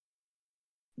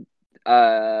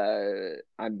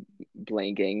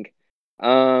blanking.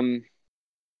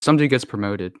 Somebody gets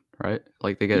promoted, right?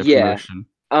 Like they get a promotion.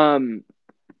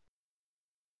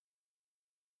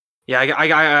 Yeah,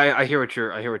 I hear what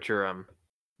you're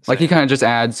like he kind of just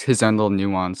adds his own little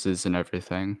nuances and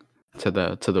everything to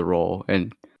the role.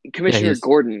 And Commissioner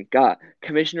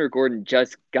Gordon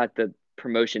just got the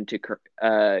promotion to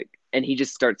and he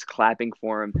just starts clapping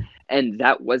for him, and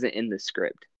that wasn't in the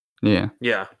script. Yeah.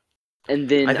 And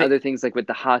then other things like with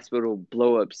the hospital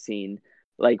blow up scene,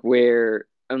 like where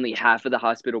only half of the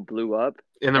hospital blew up,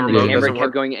 and the camera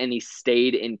kept going, and he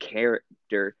stayed in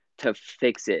character to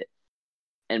fix it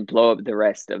and blow up the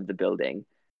rest of the building.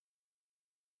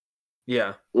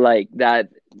 Yeah, like that.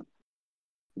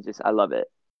 I love it.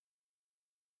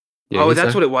 Yeah,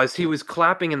 that's what it was. He was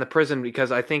clapping in the prison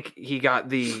because I think he got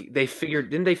didn't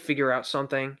they figure out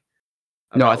something?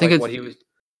 No, I think it's what he was.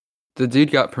 The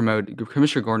dude got promoted.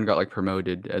 Commissioner Gordon got like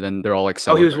promoted, and then they're all like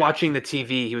celebrating. He was watching the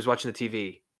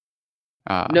TV.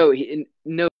 No.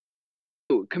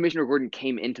 Commissioner Gordon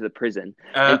came into the prison,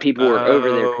 and people were over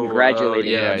there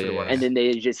congratulating yeah, him, that's what it was. and then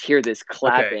they just hear this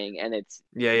clapping, and it's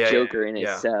Joker in his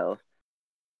cell.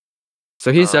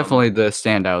 So he's definitely the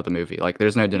standout of the movie. Like,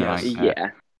 there's no denying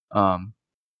that.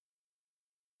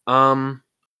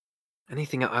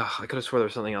 Anything else? I could have swore there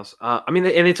was something else. I mean,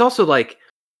 and it's also like,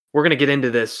 we're gonna get into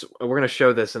this. We're gonna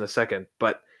show this in a second,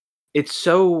 but it's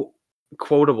so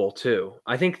quotable too.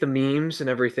 I think the memes and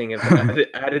everything have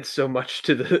added so much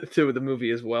to the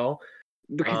movie as well,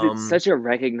 because it's such a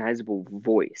recognizable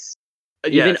voice.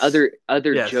 Even other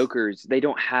Jokers, they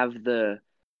don't have the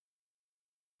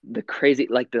crazy,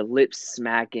 like, the lip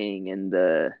smacking and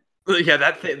the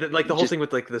that thing, like the whole thing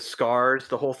with like the scars,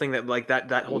 the whole thing that like that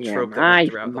whole trope that went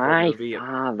throughout the whole movie.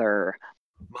 My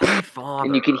father,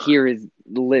 and you can hear his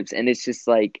lips, and it's just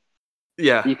like,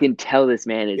 you can tell this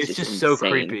man is it's just insane. So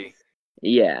creepy.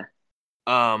 Yeah.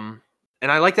 And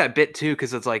I like that bit too,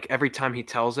 because it's like every time he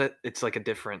tells it, it's like a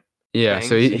different thing.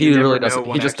 So he really doesn't.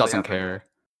 He just doesn't care.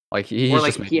 Like he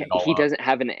doesn't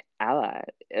have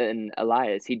an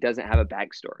Elias. He doesn't have a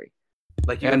backstory.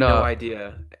 Like, you have no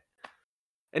idea.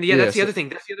 And that's the other thing.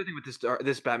 That's the other thing with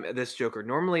this Joker.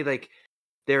 Normally, like,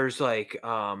 there's like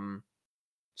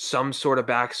some sort of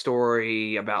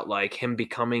backstory about like him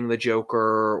becoming the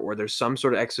Joker, or there's some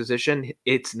sort of exposition.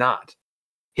 It's not.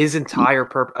 His entire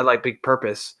big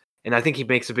purpose, and I think he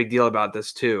makes a big deal about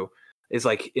this too, is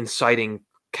like inciting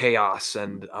chaos.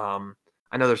 And I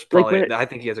know there's probably, I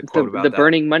think he has a quote about the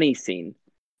burning money scene.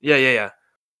 Yeah.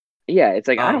 Yeah, it's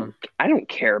like, I don't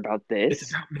care about this.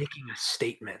 It's about making a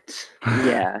statement.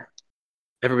 Yeah.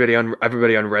 Everybody on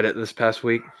Reddit this past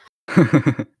week.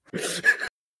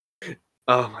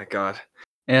 Oh my god.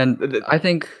 And I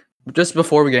think just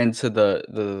before we get into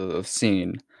the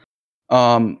scene,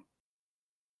 the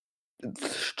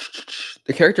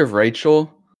character of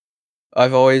Rachel,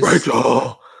 I've always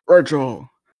Rachel.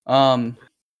 I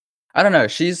don't know.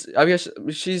 I guess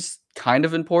she's kind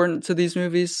of important to these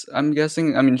movies, I'm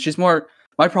guessing. I mean,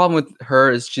 my problem with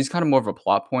her is she's kind of more of a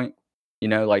plot point. You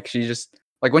know, like, she just,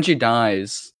 like, when she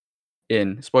dies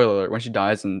spoiler alert, when she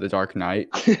dies in The Dark Knight.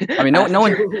 I mean, no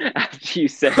one. After you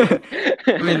said it.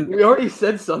 I mean, we already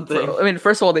said something. I mean,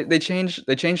 first of all, they changed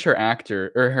her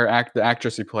actor, or the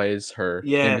actress who plays her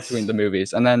in between the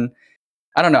movies, and then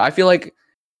I don't know. I feel like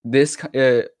this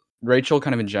Rachel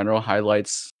kind of in general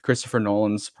highlights Christopher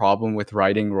Nolan's problem with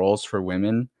writing roles for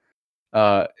women.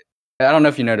 I don't know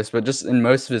if you noticed, but just in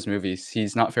most of his movies,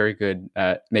 he's not very good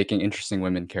at making interesting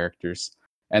women characters.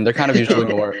 And they're kind of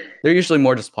usually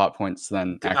more just plot points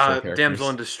than actual characters. Damsel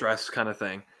in distress kind of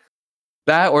thing.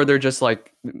 That, or they're just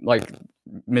like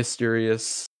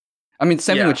mysterious. I mean,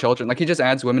 same thing with children. Like, he just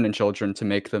adds women and children to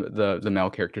make the male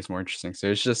characters more interesting. So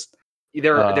it's just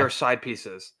they're side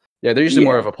pieces. Yeah, they're usually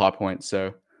more of a plot point. So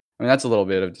I mean, that's a little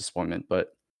bit of disappointment,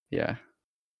 but yeah.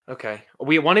 Okay,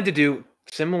 we wanted to do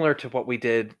similar to what we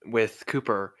did with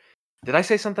Cooper. Did I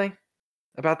say something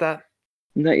about that?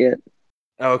 Not yet.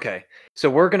 Okay, so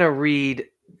we're gonna read.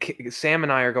 Sam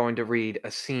and I are going to read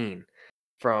a scene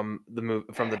from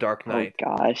The Dark Knight.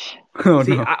 Oh gosh.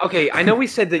 I know we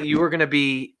said that you were gonna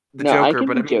be the Joker,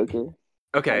 but Joker.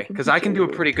 Okay, because I can do a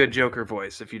pretty good Joker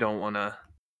voice if you don't want to.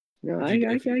 No, I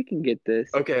can get this.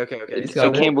 Okay.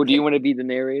 So Campbell, do you want to be the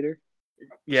narrator?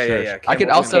 Yeah. Campbell, I can.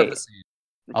 I'll set up the scene.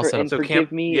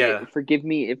 Forgive me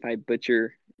if I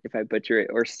butcher it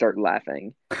or start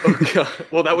laughing. Oh god.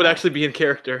 Well, that would actually be in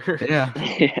character. Yeah.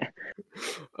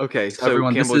 Okay, so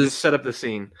everyone, Campbell, just set up the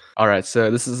scene. All right,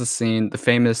 so this is the scene, the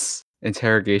famous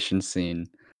interrogation scene.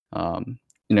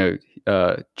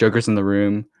 Joker's in the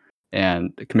room,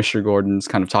 and Commissioner Gordon's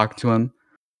kind of talking to him.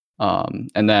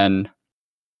 And then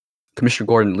Commissioner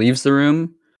Gordon leaves the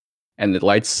room, and the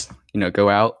lights, go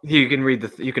out. You can read the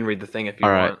thing if you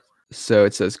want. All right. So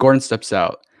it says, Gordon steps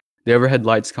out. The overhead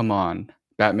lights come on.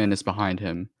 Batman is behind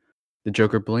him. The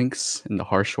Joker blinks in the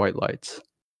harsh white lights.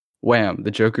 Wham!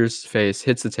 The Joker's face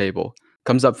hits the table.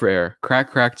 Comes up for air.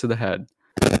 Crack, crack to the head.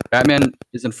 Batman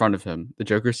is in front of him. The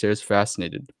Joker stares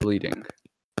fascinated, bleeding.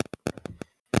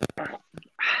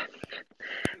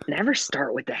 Never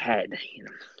start with the head.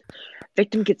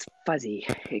 Victim gets fuzzy.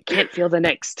 It can't feel the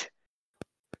next.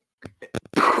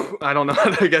 I don't know.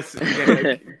 I guess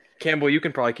Campbell, you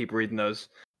can probably keep reading those.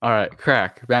 All right,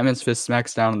 crack. Batman's fist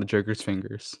smacks down on the Joker's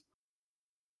fingers.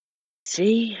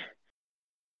 See?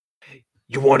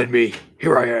 You wanted me.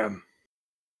 Here I am.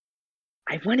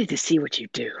 I wanted to see what you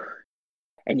do.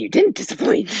 And you didn't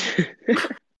disappoint.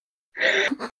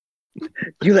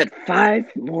 You let 5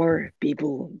 more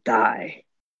people die.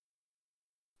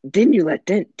 Then you let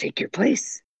Dent take your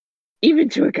place. Even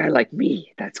to a guy like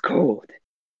me, that's cold.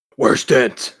 Where's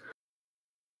Dent?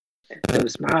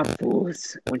 Those mob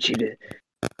fools want you to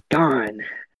gone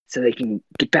so they can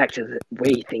get back to the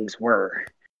way things were.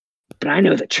 But I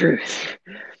know the truth.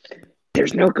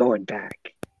 There's no going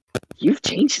back. You've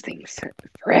changed things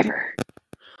forever.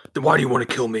 Then why do you want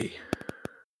to kill me?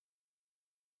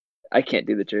 I can't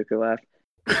do the Joker laugh.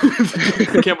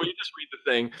 Campbell, you just read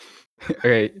the thing.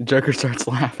 Okay, Joker starts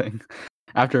laughing.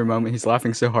 After a moment, he's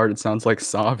laughing so hard it sounds like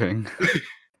sobbing.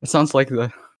 It sounds like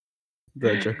the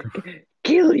Joker.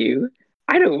 Kill you?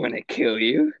 I don't want to kill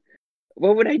you.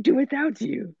 What would I do without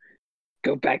you?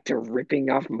 Go back to ripping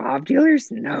off mob dealers?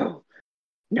 No.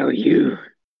 No, you.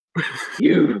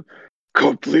 You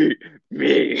complete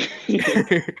me.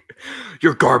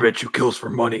 You're garbage who kills for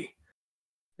money.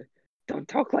 Don't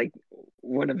talk like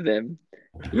one of them.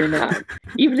 You're not.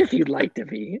 Even if you'd like to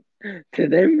be. To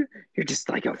them, you're just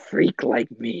like a freak like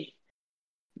me.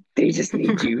 They just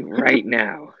need you right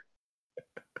now.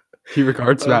 He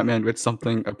regards Batman with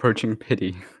something approaching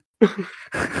pity.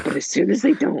 But as soon as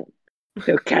they don't,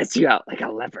 they'll cast you out like a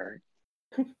leper.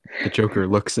 The Joker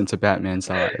looks into Batman's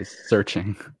eyes,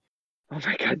 searching. Oh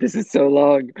my god, this is so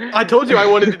long. I told you I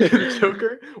wanted to do the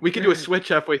Joker. We can do a switch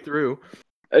halfway through.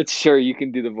 Sure, you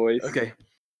can do the voice. Okay.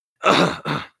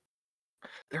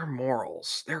 Their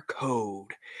morals, their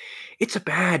code. It's a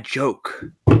bad joke,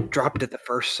 dropped at the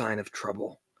first sign of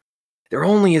trouble. They're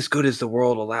only as good as the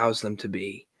world allows them to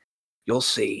be. You'll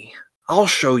see. I'll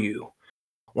show you.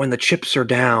 When the chips are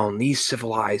down, these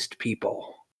civilized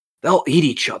people, they'll eat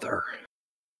each other.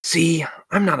 See,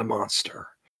 I'm not a monster.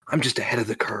 I'm just ahead of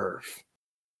the curve.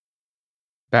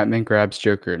 Batman grabs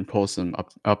Joker and pulls him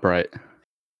upright.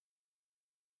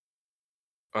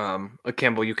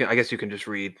 Campbell, you can. I guess you can just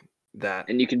read that.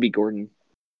 And you can be Gordon.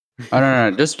 Oh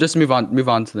no, just move on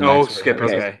to the next. Oh, skip. word.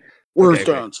 Okay. Where's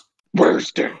Okay. Dance?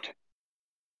 Where's Dent?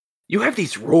 You have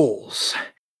these rules,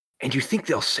 and you think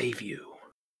they'll save you.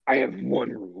 I have one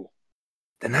rule.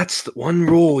 Then that's the one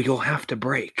rule you'll have to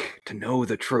break to know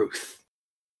the truth.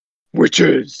 Which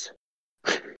is?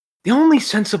 The only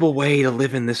sensible way to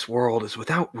live in this world is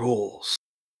without rules.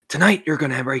 Tonight you're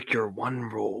gonna break your one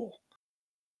rule.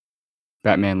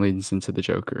 Batman leans into the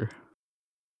Joker.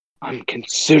 I'm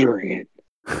considering it.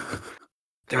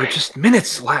 There are just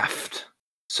minutes left,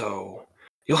 so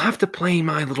you'll have to play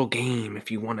my little game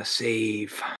if you want to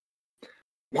save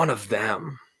one of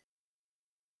them.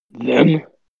 Them?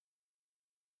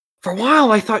 For a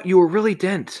while, I thought you were really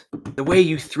Dent. The way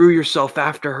you threw yourself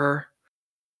after her.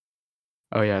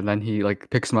 Oh yeah, and then he like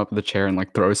picks him up with a chair and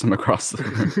like throws him across the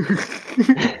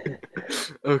room.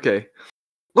 Okay.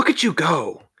 Look at you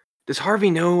go. Does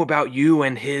Harvey know about you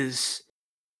and his...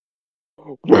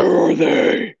 Where are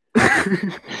they?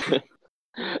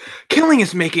 Killing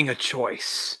is making a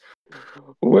choice.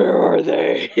 Where are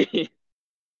they?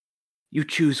 You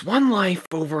choose one life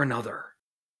over another.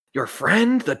 Your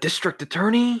friend, the district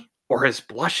attorney, or his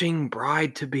blushing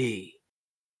bride-to-be.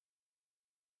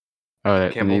 Oh,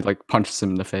 and Campbell. he like punches him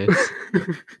in the face.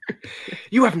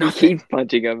 You have He nothing. keeps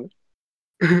punching him.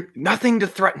 Nothing to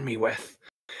threaten me with.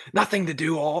 Nothing to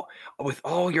do with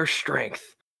all your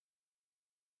strength.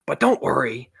 But don't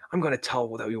worry, I'm going to tell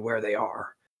you where they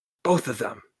are. Both of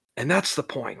them. And that's the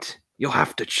point. You'll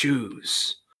have to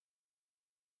choose.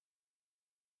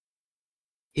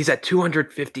 He's at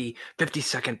 250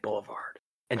 52nd Boulevard,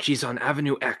 and she's on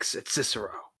Avenue X at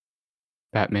Cicero.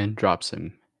 Batman drops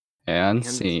him. And And-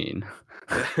 scene.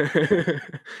 Okay,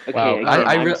 Wow, again,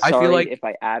 I feel sorry like- if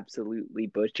I absolutely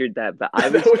butchered that, but I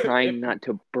That was was- trying not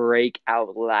to break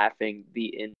out laughing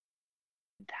the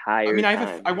entire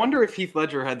time. I wonder if Heath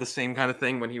Ledger had the same kind of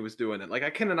thing when he was doing it. Like, I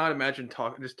cannot imagine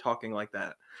just talking like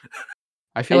that.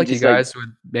 I feel And like you just, like- guys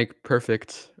would make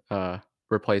perfect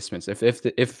replacements if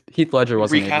Heath Ledger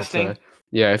wasn't Recasting? able to.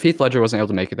 Yeah, if Heath Ledger wasn't able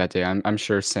to make it that day, I'm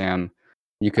sure Sam,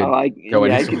 you could. Oh, I in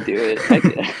can his- do it. I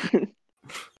can-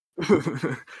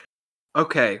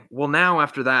 Okay, well now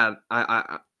after that,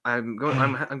 I'm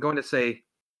going to say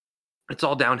it's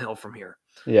all downhill from here.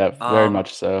 Yeah, very Um,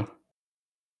 much so.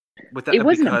 With that, It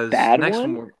wasn't a because bad the next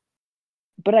one. we're-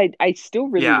 but I still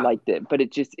really Yeah. liked it. But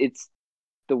it's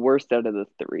the worst out of the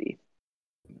three.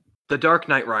 The Dark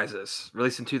Knight Rises,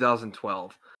 released in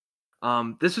 2012.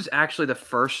 This was actually the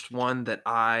first one that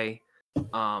I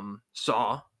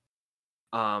saw.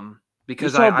 You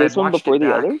Because saw I this one watched before it the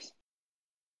back. others?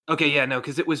 Okay, yeah, no,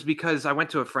 because it was because I went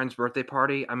to a friend's birthday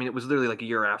party. I mean, it was literally like a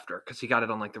year after, because he got it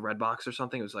on like the Redbox or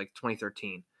something. It was like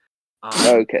 2013.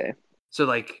 Okay. So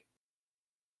like,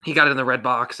 he got it in the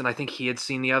Redbox, and I think he had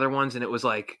seen the other ones, and it was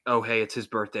like, oh hey, it's his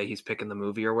birthday, he's picking the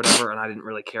movie or whatever, and I didn't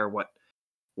really care what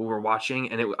we were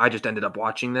watching, and I just ended up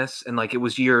watching this, and like it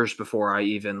was years before I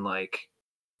even like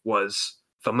was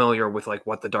familiar with like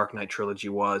what the Dark Knight trilogy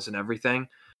was and everything.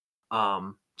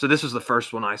 So this was the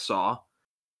first one I saw.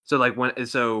 So like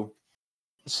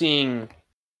seeing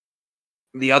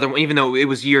the other one, even though it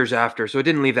was years after, so it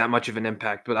didn't leave that much of an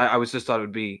impact. But I was just thought it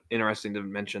would be interesting to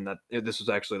mention that this was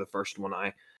actually the first one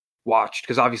I watched,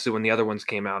 because obviously when the other ones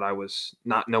came out, I was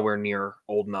nowhere near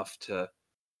old enough to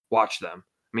watch them.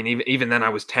 I mean, even then, I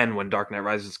was 10 when Dark Knight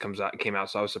Rises came out,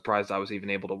 so I was surprised I was even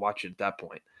able to watch it at that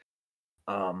point.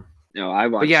 No, I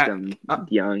watched them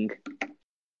young.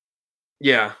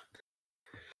 Yeah.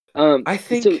 I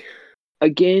think so.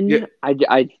 Again,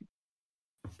 I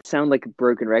sound like a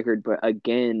broken record, but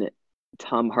again,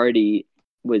 Tom Hardy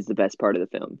was the best part of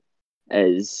the film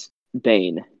as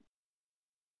Bane,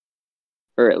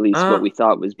 or at least what we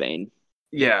thought was Bane.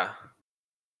 Yeah.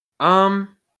 I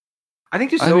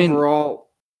think just overall,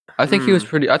 I think he was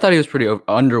pretty. I thought he was pretty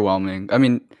underwhelming. I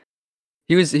mean,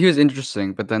 he was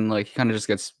interesting, but then like he kind of just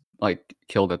gets like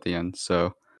killed at the end.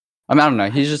 So I don't know.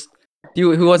 He's just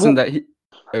who wasn't that.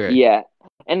 Okay. Yeah,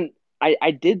 and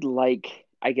I did like,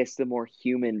 I guess, the more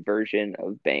human version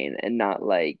of Bane, and not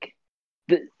like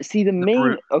the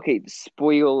main. Okay,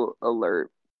 spoil alert.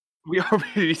 We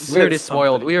already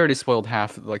spoiled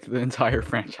half like the entire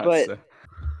franchise. But so.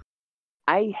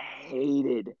 I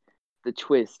hated the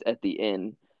twist at the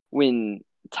end when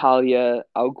Talia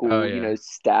al Ghul,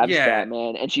 stabs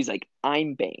Batman, and she's like,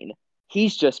 "I'm Bane.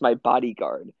 He's just my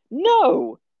bodyguard."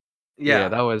 No. Yeah,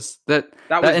 that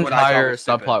entire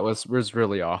subplot was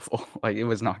really awful. Like, it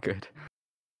was not good.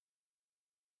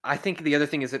 I think the other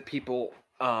thing is that people,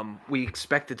 we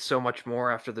expected so much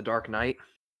more after The Dark Knight.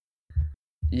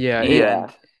 Yeah.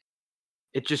 And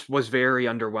it just was very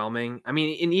underwhelming. I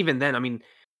mean, and even then, I mean,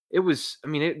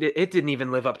 it didn't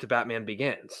even live up to Batman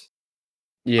Begins.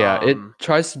 Yeah, it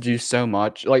tries to do so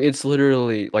much. Like, it's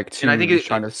literally like two movies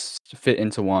trying to fit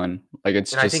into one. Like,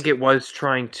 it's I think it was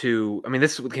trying to. I mean,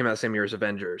 this came out the same year as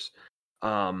Avengers.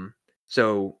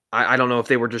 So I don't know if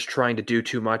they were just trying to do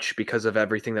too much because of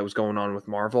everything that was going on with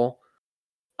Marvel.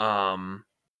 But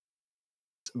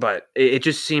it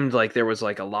just seemed like there was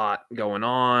like a lot going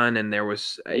on, and there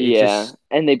was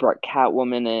and they brought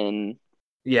Catwoman in.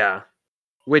 Yeah,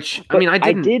 which but I mean,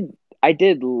 I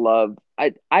did love. I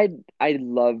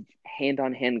love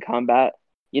hand-on-hand combat.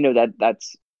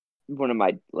 That's one of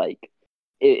my, like,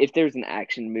 if there's an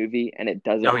action movie and it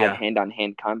doesn't have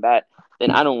hand-on-hand combat, then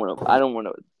I don't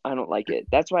like it.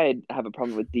 That's why I have a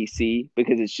problem with DC,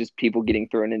 because it's just people getting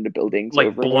thrown into buildings,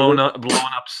 like blowing up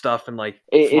stuff, and like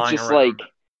it's just around. like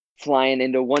flying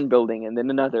into one building and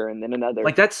then another and then another.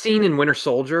 Like that scene in Winter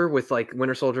Soldier with like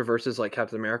Winter Soldier versus like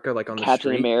Captain America, like on the Captain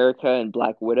street. America and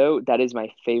Black Widow. That is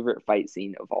my favorite fight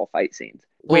scene of all fight scenes.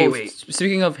 Wait.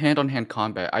 Speaking of hand-on-hand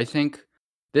combat, I think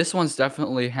this one's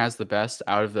definitely has the best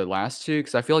out of the last two,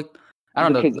 because I feel like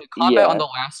the combat on the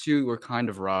last two were kind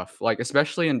of rough. Like,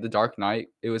 especially in The Dark Knight,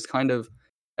 it was kind of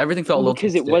everything felt a little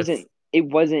because too stiff. it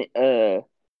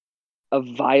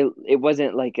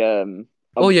wasn't like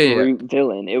brute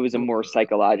villain. It was a more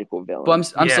psychological villain.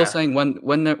 But I'm still saying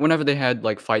whenever they had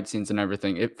like fight scenes and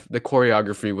everything, the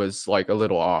choreography was like a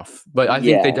little off. But I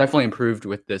think they definitely improved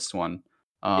with this one.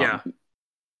 Well,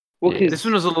 this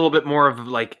one was a little bit more of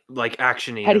like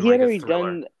action-y. Had he already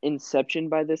done Inception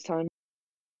by this time?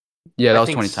 Yeah, that was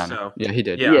 2010. So. Yeah, he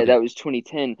did. Yeah, that was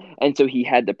 2010, and so he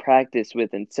had the practice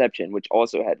with Inception, which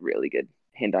also had really good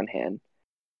hand-on-hand.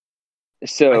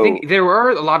 So I think there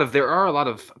are a lot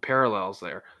of parallels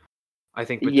there. I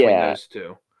think between those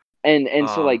two. And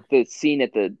so like the scene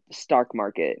at the stock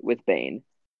market with Bane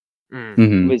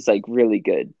was like really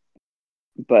good.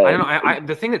 But I don't know.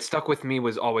 The thing that stuck with me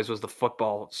was the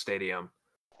football stadium.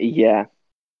 Yeah.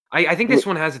 I think this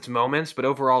one has its moments, but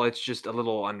overall it's just a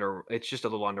little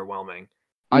underwhelming.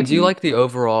 I do like the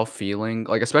overall feeling,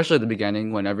 like especially at the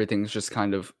beginning when everything's just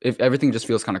if everything just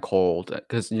feels kind of cold,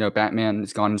 because Batman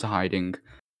has gone into hiding.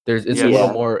 It's a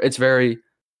little more. It's very,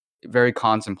 very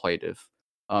contemplative.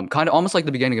 Kind of almost like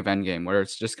the beginning of Endgame, where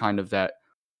it's just kind of that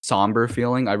somber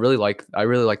feeling. I really like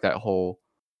that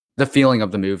the feeling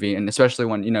of the movie, and especially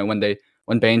when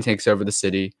Bane takes over the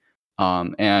city,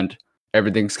 and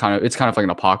everything's kind of like an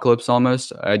apocalypse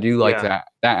almost. I do like that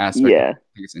aspect. Yeah,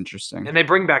 I think it's interesting. And they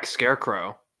bring back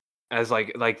Scarecrow as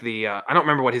like the I don't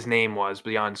remember what his name was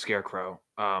beyond Scarecrow.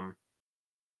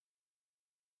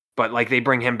 But like they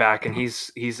bring him back, and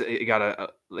he's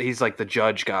like the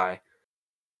judge guy.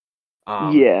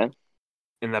 In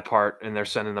that part, and they're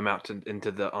sending them out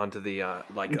onto the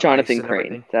like Jonathan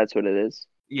Crane. That's what it is.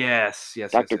 Yes,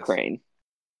 Dr. Crane.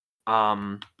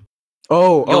 One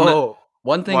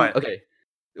thing. What? Okay.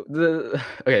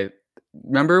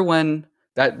 Remember when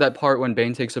that part when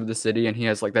Bane takes over the city and he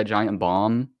has like that giant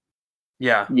bomb?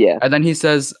 Yeah. Yeah. And then he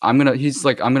says, I'm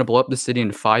gonna blow up the city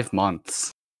in 5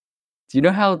 months. Do you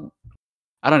know how?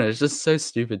 I don't know. It's just so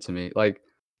stupid to me. Like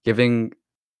giving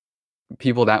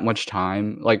people that much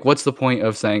time. Like, what's the point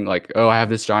of saying like, oh, I have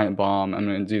this giant bomb, I'm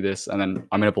gonna do this, and then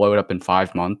I'm gonna blow it up in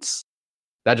 5 months?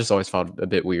 That just always felt a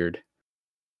bit weird.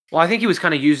 Well, I think he was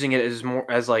kind of using it as more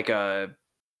as like a,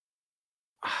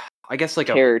 I guess like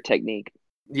terror technique.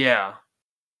 Yeah.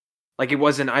 Like it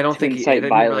wasn't. I don't To think he incite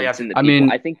didn't really violence have in to. the I people.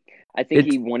 mean, I think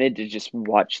he wanted to just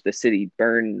watch the city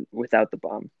burn without the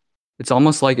bomb. It's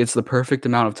almost like it's the perfect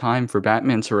amount of time for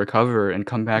Batman to recover and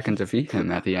come back and defeat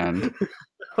him at the end.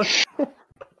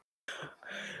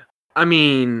 I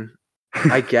mean,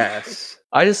 I guess.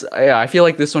 I feel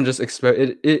like this one just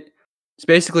it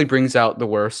basically brings out the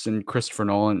worst in Christopher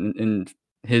Nolan in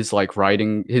his like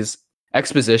writing, his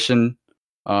exposition.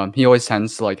 He always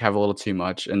tends to like have a little too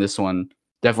much, and this one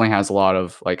definitely has a lot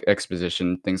of like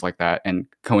exposition, things like that, and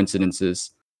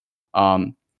coincidences.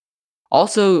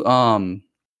 Also,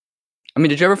 I mean,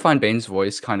 did you ever find Bane's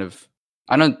voice kind of?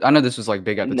 I know this was like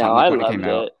big at the time No, like, I when it loved came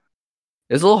out. it.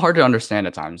 It's a little hard to understand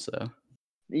at times, though.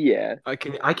 Yeah. I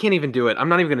can't even do it. I'm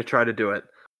not even going to try to do it.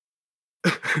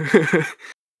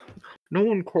 No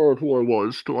one cared who I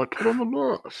was till I put on the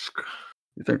mask.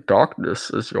 You think darkness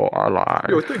is your ally?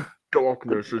 You think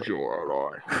darkness is your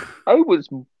ally? I was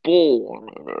born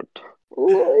in it,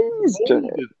 raised in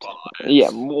Molded it. by it. Yeah,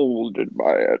 molded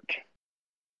by it.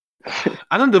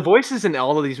 I don't. The voices in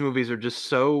all of these movies are just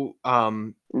so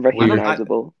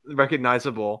Recognizable.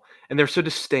 recognizable, and they're so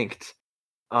distinct.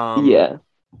 Yeah.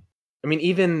 I mean,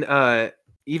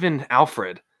 even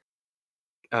Alfred.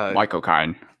 Michael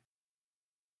Caine.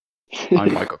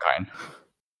 I'm Michael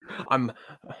Caine.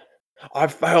 I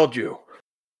failed you.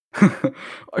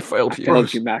 I failed you.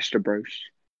 Failed you, Master Bruce.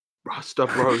 Rasta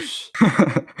Bros.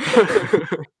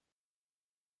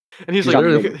 And he's Some,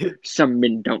 like, men, some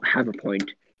men don't have a point.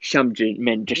 Some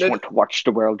men just want to watch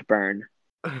the world burn.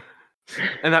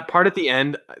 and that part at the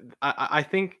end, I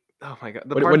think. Oh my god,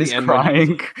 the part when at he's the end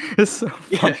crying is so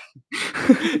funny.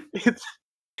 Yeah.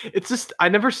 It's just I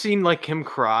never seen like him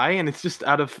cry, and it's just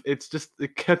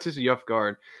it catches you off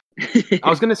guard. I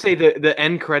was gonna say the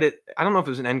end credit. I don't know if it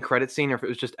was an end credit scene or if it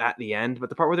was just at the end, but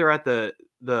the part where they're at the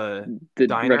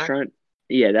diner? Restaurant.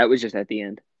 Yeah, that was just at the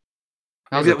end.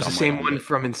 Maybe that was the same one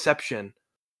from Inception.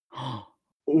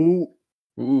 Ooh,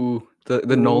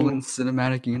 the Nolan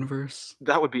cinematic universe.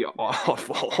 That would be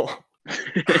awful.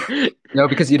 No,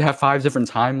 because you'd have 5 different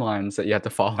timelines that you have to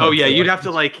follow. Oh yeah, you'd have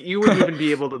to like you wouldn't even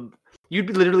be able to.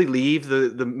 You'd literally leave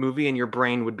the movie and your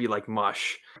brain would be like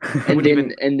mush. And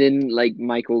then like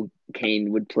Michael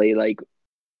Caine would play like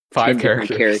 5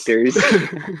 characters.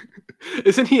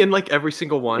 Isn't he in like every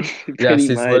single one? Yes,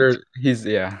 he's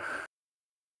yeah.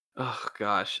 Oh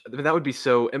gosh, I mean, that would be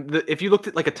so. If you looked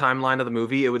at like a timeline of the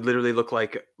movie, it would literally look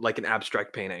like an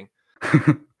abstract painting.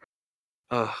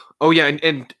 Oh yeah,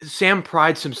 and Sam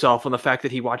prides himself on the fact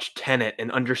that he watched Tenet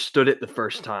and understood it the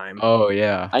first time. Oh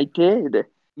yeah, I did.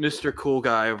 Mr. Cool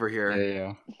Guy over here.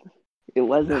 Yeah. It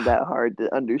wasn't that hard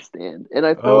to understand, and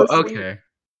I fell asleep. Okay.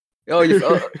 Oh, you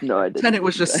No, I didn't. Tenet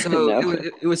was just so No.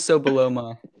 it was so below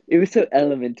my. It was so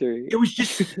elementary. It was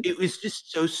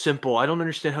just so simple. I don't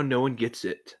understand how no one gets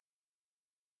it.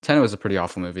 Tenet was a pretty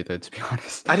awful movie, though. To be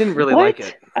honest, I didn't really What? like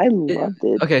it. I loved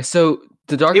it. Okay, so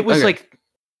the Dark. It was okay. like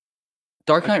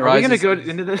Dark Knight Are Rises. we gonna go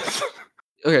into this?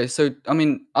 Okay, so I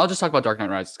mean, I'll just talk about Dark Knight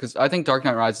Rises because I think Dark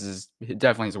Knight Rises is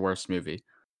definitely his worst movie.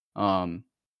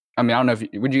 I mean, I don't know if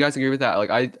would you guys agree with that? Like,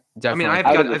 I definitely. I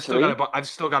mean, I've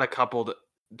still got a couple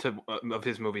of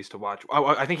his movies to watch.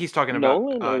 I think he's talking about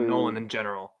Nolan in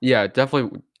general. Yeah,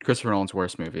 definitely Christopher Nolan's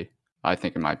worst movie. I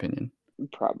think, in my opinion.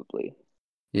 Probably.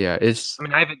 Yeah, it's. I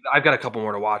mean, I've got a couple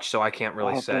more to watch, so I can't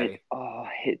really say.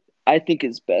 I think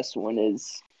his best one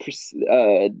is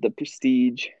The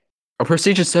Prestige. Oh,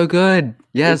 Prestige is so good.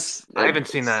 Yes, I haven't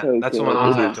seen that. So That's the good. one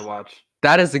I have to watch.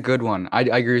 that is a good one. I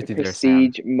agree with you there, Sam.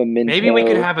 Prestige, Memento. Maybe we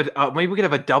could have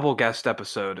a double guest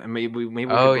episode, and maybe we could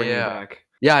bring you back.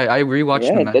 Yeah, I rewatched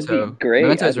Yeah, Memento. that'd be great.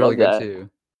 Memento is I'd really love good that. too.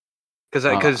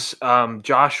 Because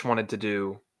Josh wanted to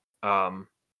do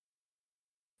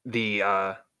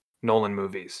the Nolan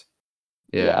movies.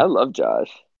 Yeah, I love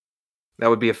Josh. That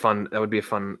would be a fun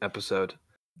episode.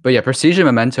 But yeah, Prestige and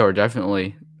Memento are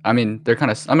definitely. I mean, they're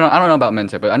kind of. I mean, I don't know about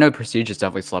Memento, but I know Prestige is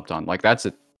definitely slept on. Like, that's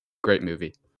a great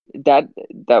movie. That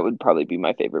would probably be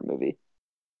my favorite movie.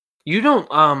 You don't.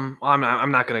 I'm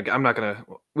not gonna.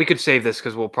 We could save this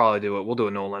because we'll probably do it. We'll do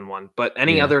a Nolan one. But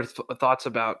any other thoughts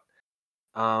about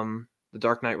the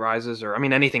Dark Knight Rises, or I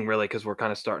mean anything really, because we're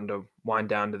kind of starting to wind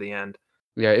down to the end.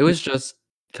 Yeah, it was just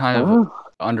kind of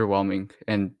underwhelming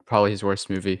and probably his worst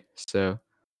movie. So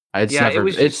It's Yeah, never.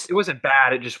 it wasn't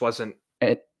bad. It just wasn't.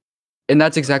 And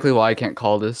that's exactly why I can't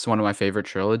call this one of my favorite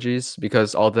trilogies,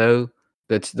 because although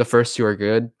the first two are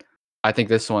good, I think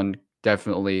this one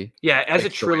definitely Yeah, as a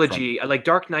takes away from trilogy, like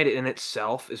Dark Knight in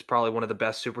itself is probably one of the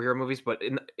best superhero movies, but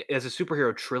as a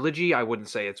superhero trilogy, I wouldn't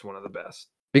say it's one of the best.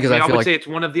 because I mean, I I feel would like say it's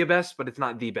one of the best, but it's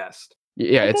not the best.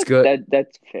 yeah, it's good.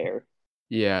 That's fair.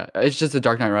 Yeah, it's just the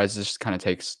Dark Knight Rises just kind of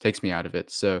takes me out of it.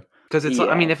 So Because it's, I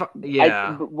Yeah.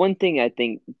 mean, But one thing I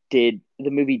think the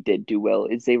movie did do well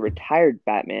is they retired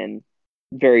Batman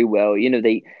very well. You know,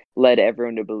 they led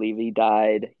everyone to believe he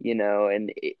died, you know,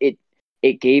 and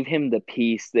it gave him the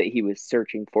peace that he was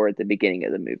searching for at the beginning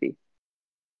of the movie.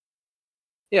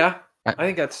 yeah, I- I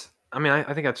think that's. I mean,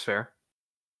 I think that's fair.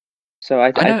 So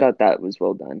I know- thought that was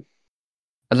well done.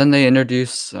 and then they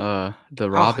introduce the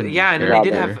Robin. Yeah, and then Robin.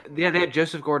 they did have. Yeah, they had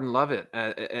Joseph Gordon-Levitt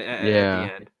at the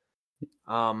end.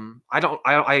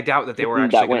 I doubt that they were That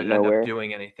actually going went to end nowhere. up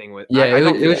doing anything with. Yeah, I don't it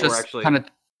think was they were just actually kind of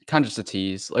just a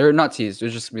tease, or not tease. It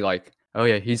was just to be like, oh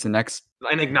yeah, he's the next.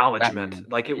 an acknowledgement. Batman.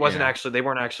 Like it wasn't Yeah. actually. They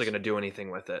weren't actually going to do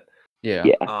anything with it. Yeah.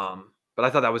 Yeah. But I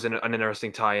thought that was an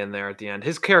interesting tie-in there at the end.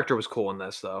 His character was cool in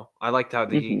this, though. I liked how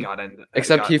he Mhm. got in.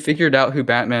 Except he figured out who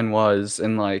Batman was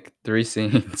in like 3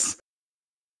 scenes.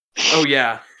 Oh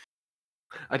yeah,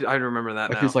 I remember that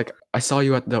Like now. he's like, I saw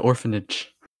you at the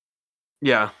orphanage.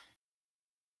 Yeah.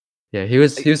 Yeah, he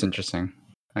was interesting,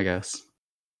 I guess.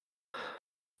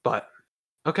 But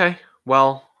okay,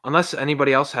 well, unless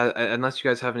anybody else has, unless you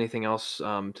guys have anything else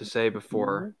to say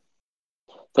before.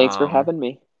 Thanks for having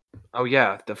me. Oh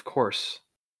yeah, of course.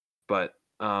 But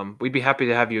we'd be happy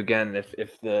to have you again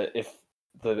if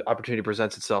the opportunity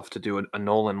presents itself to do a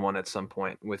Nolan one at some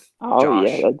point with Josh.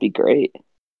 Yeah, that'd be great.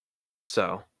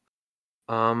 So,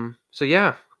 so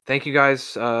yeah, thank you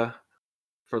guys for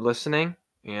listening.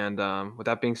 And with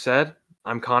that being said,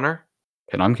 I'm Connor.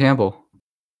 And I'm Campbell.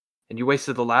 And you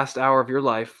wasted the last hour of your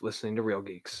life listening to Real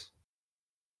Geeks.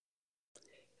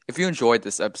 If you enjoyed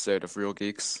this episode of Real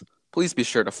Geeks, please be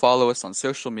sure to follow us on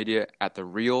social media at The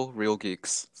Real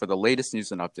Geeks for the latest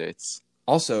news and updates.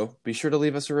 Also, be sure to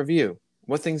leave us a review.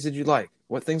 What things did you like?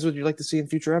 What things would you like to see in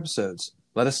future episodes?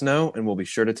 Let us know, and we'll be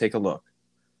sure to take a look.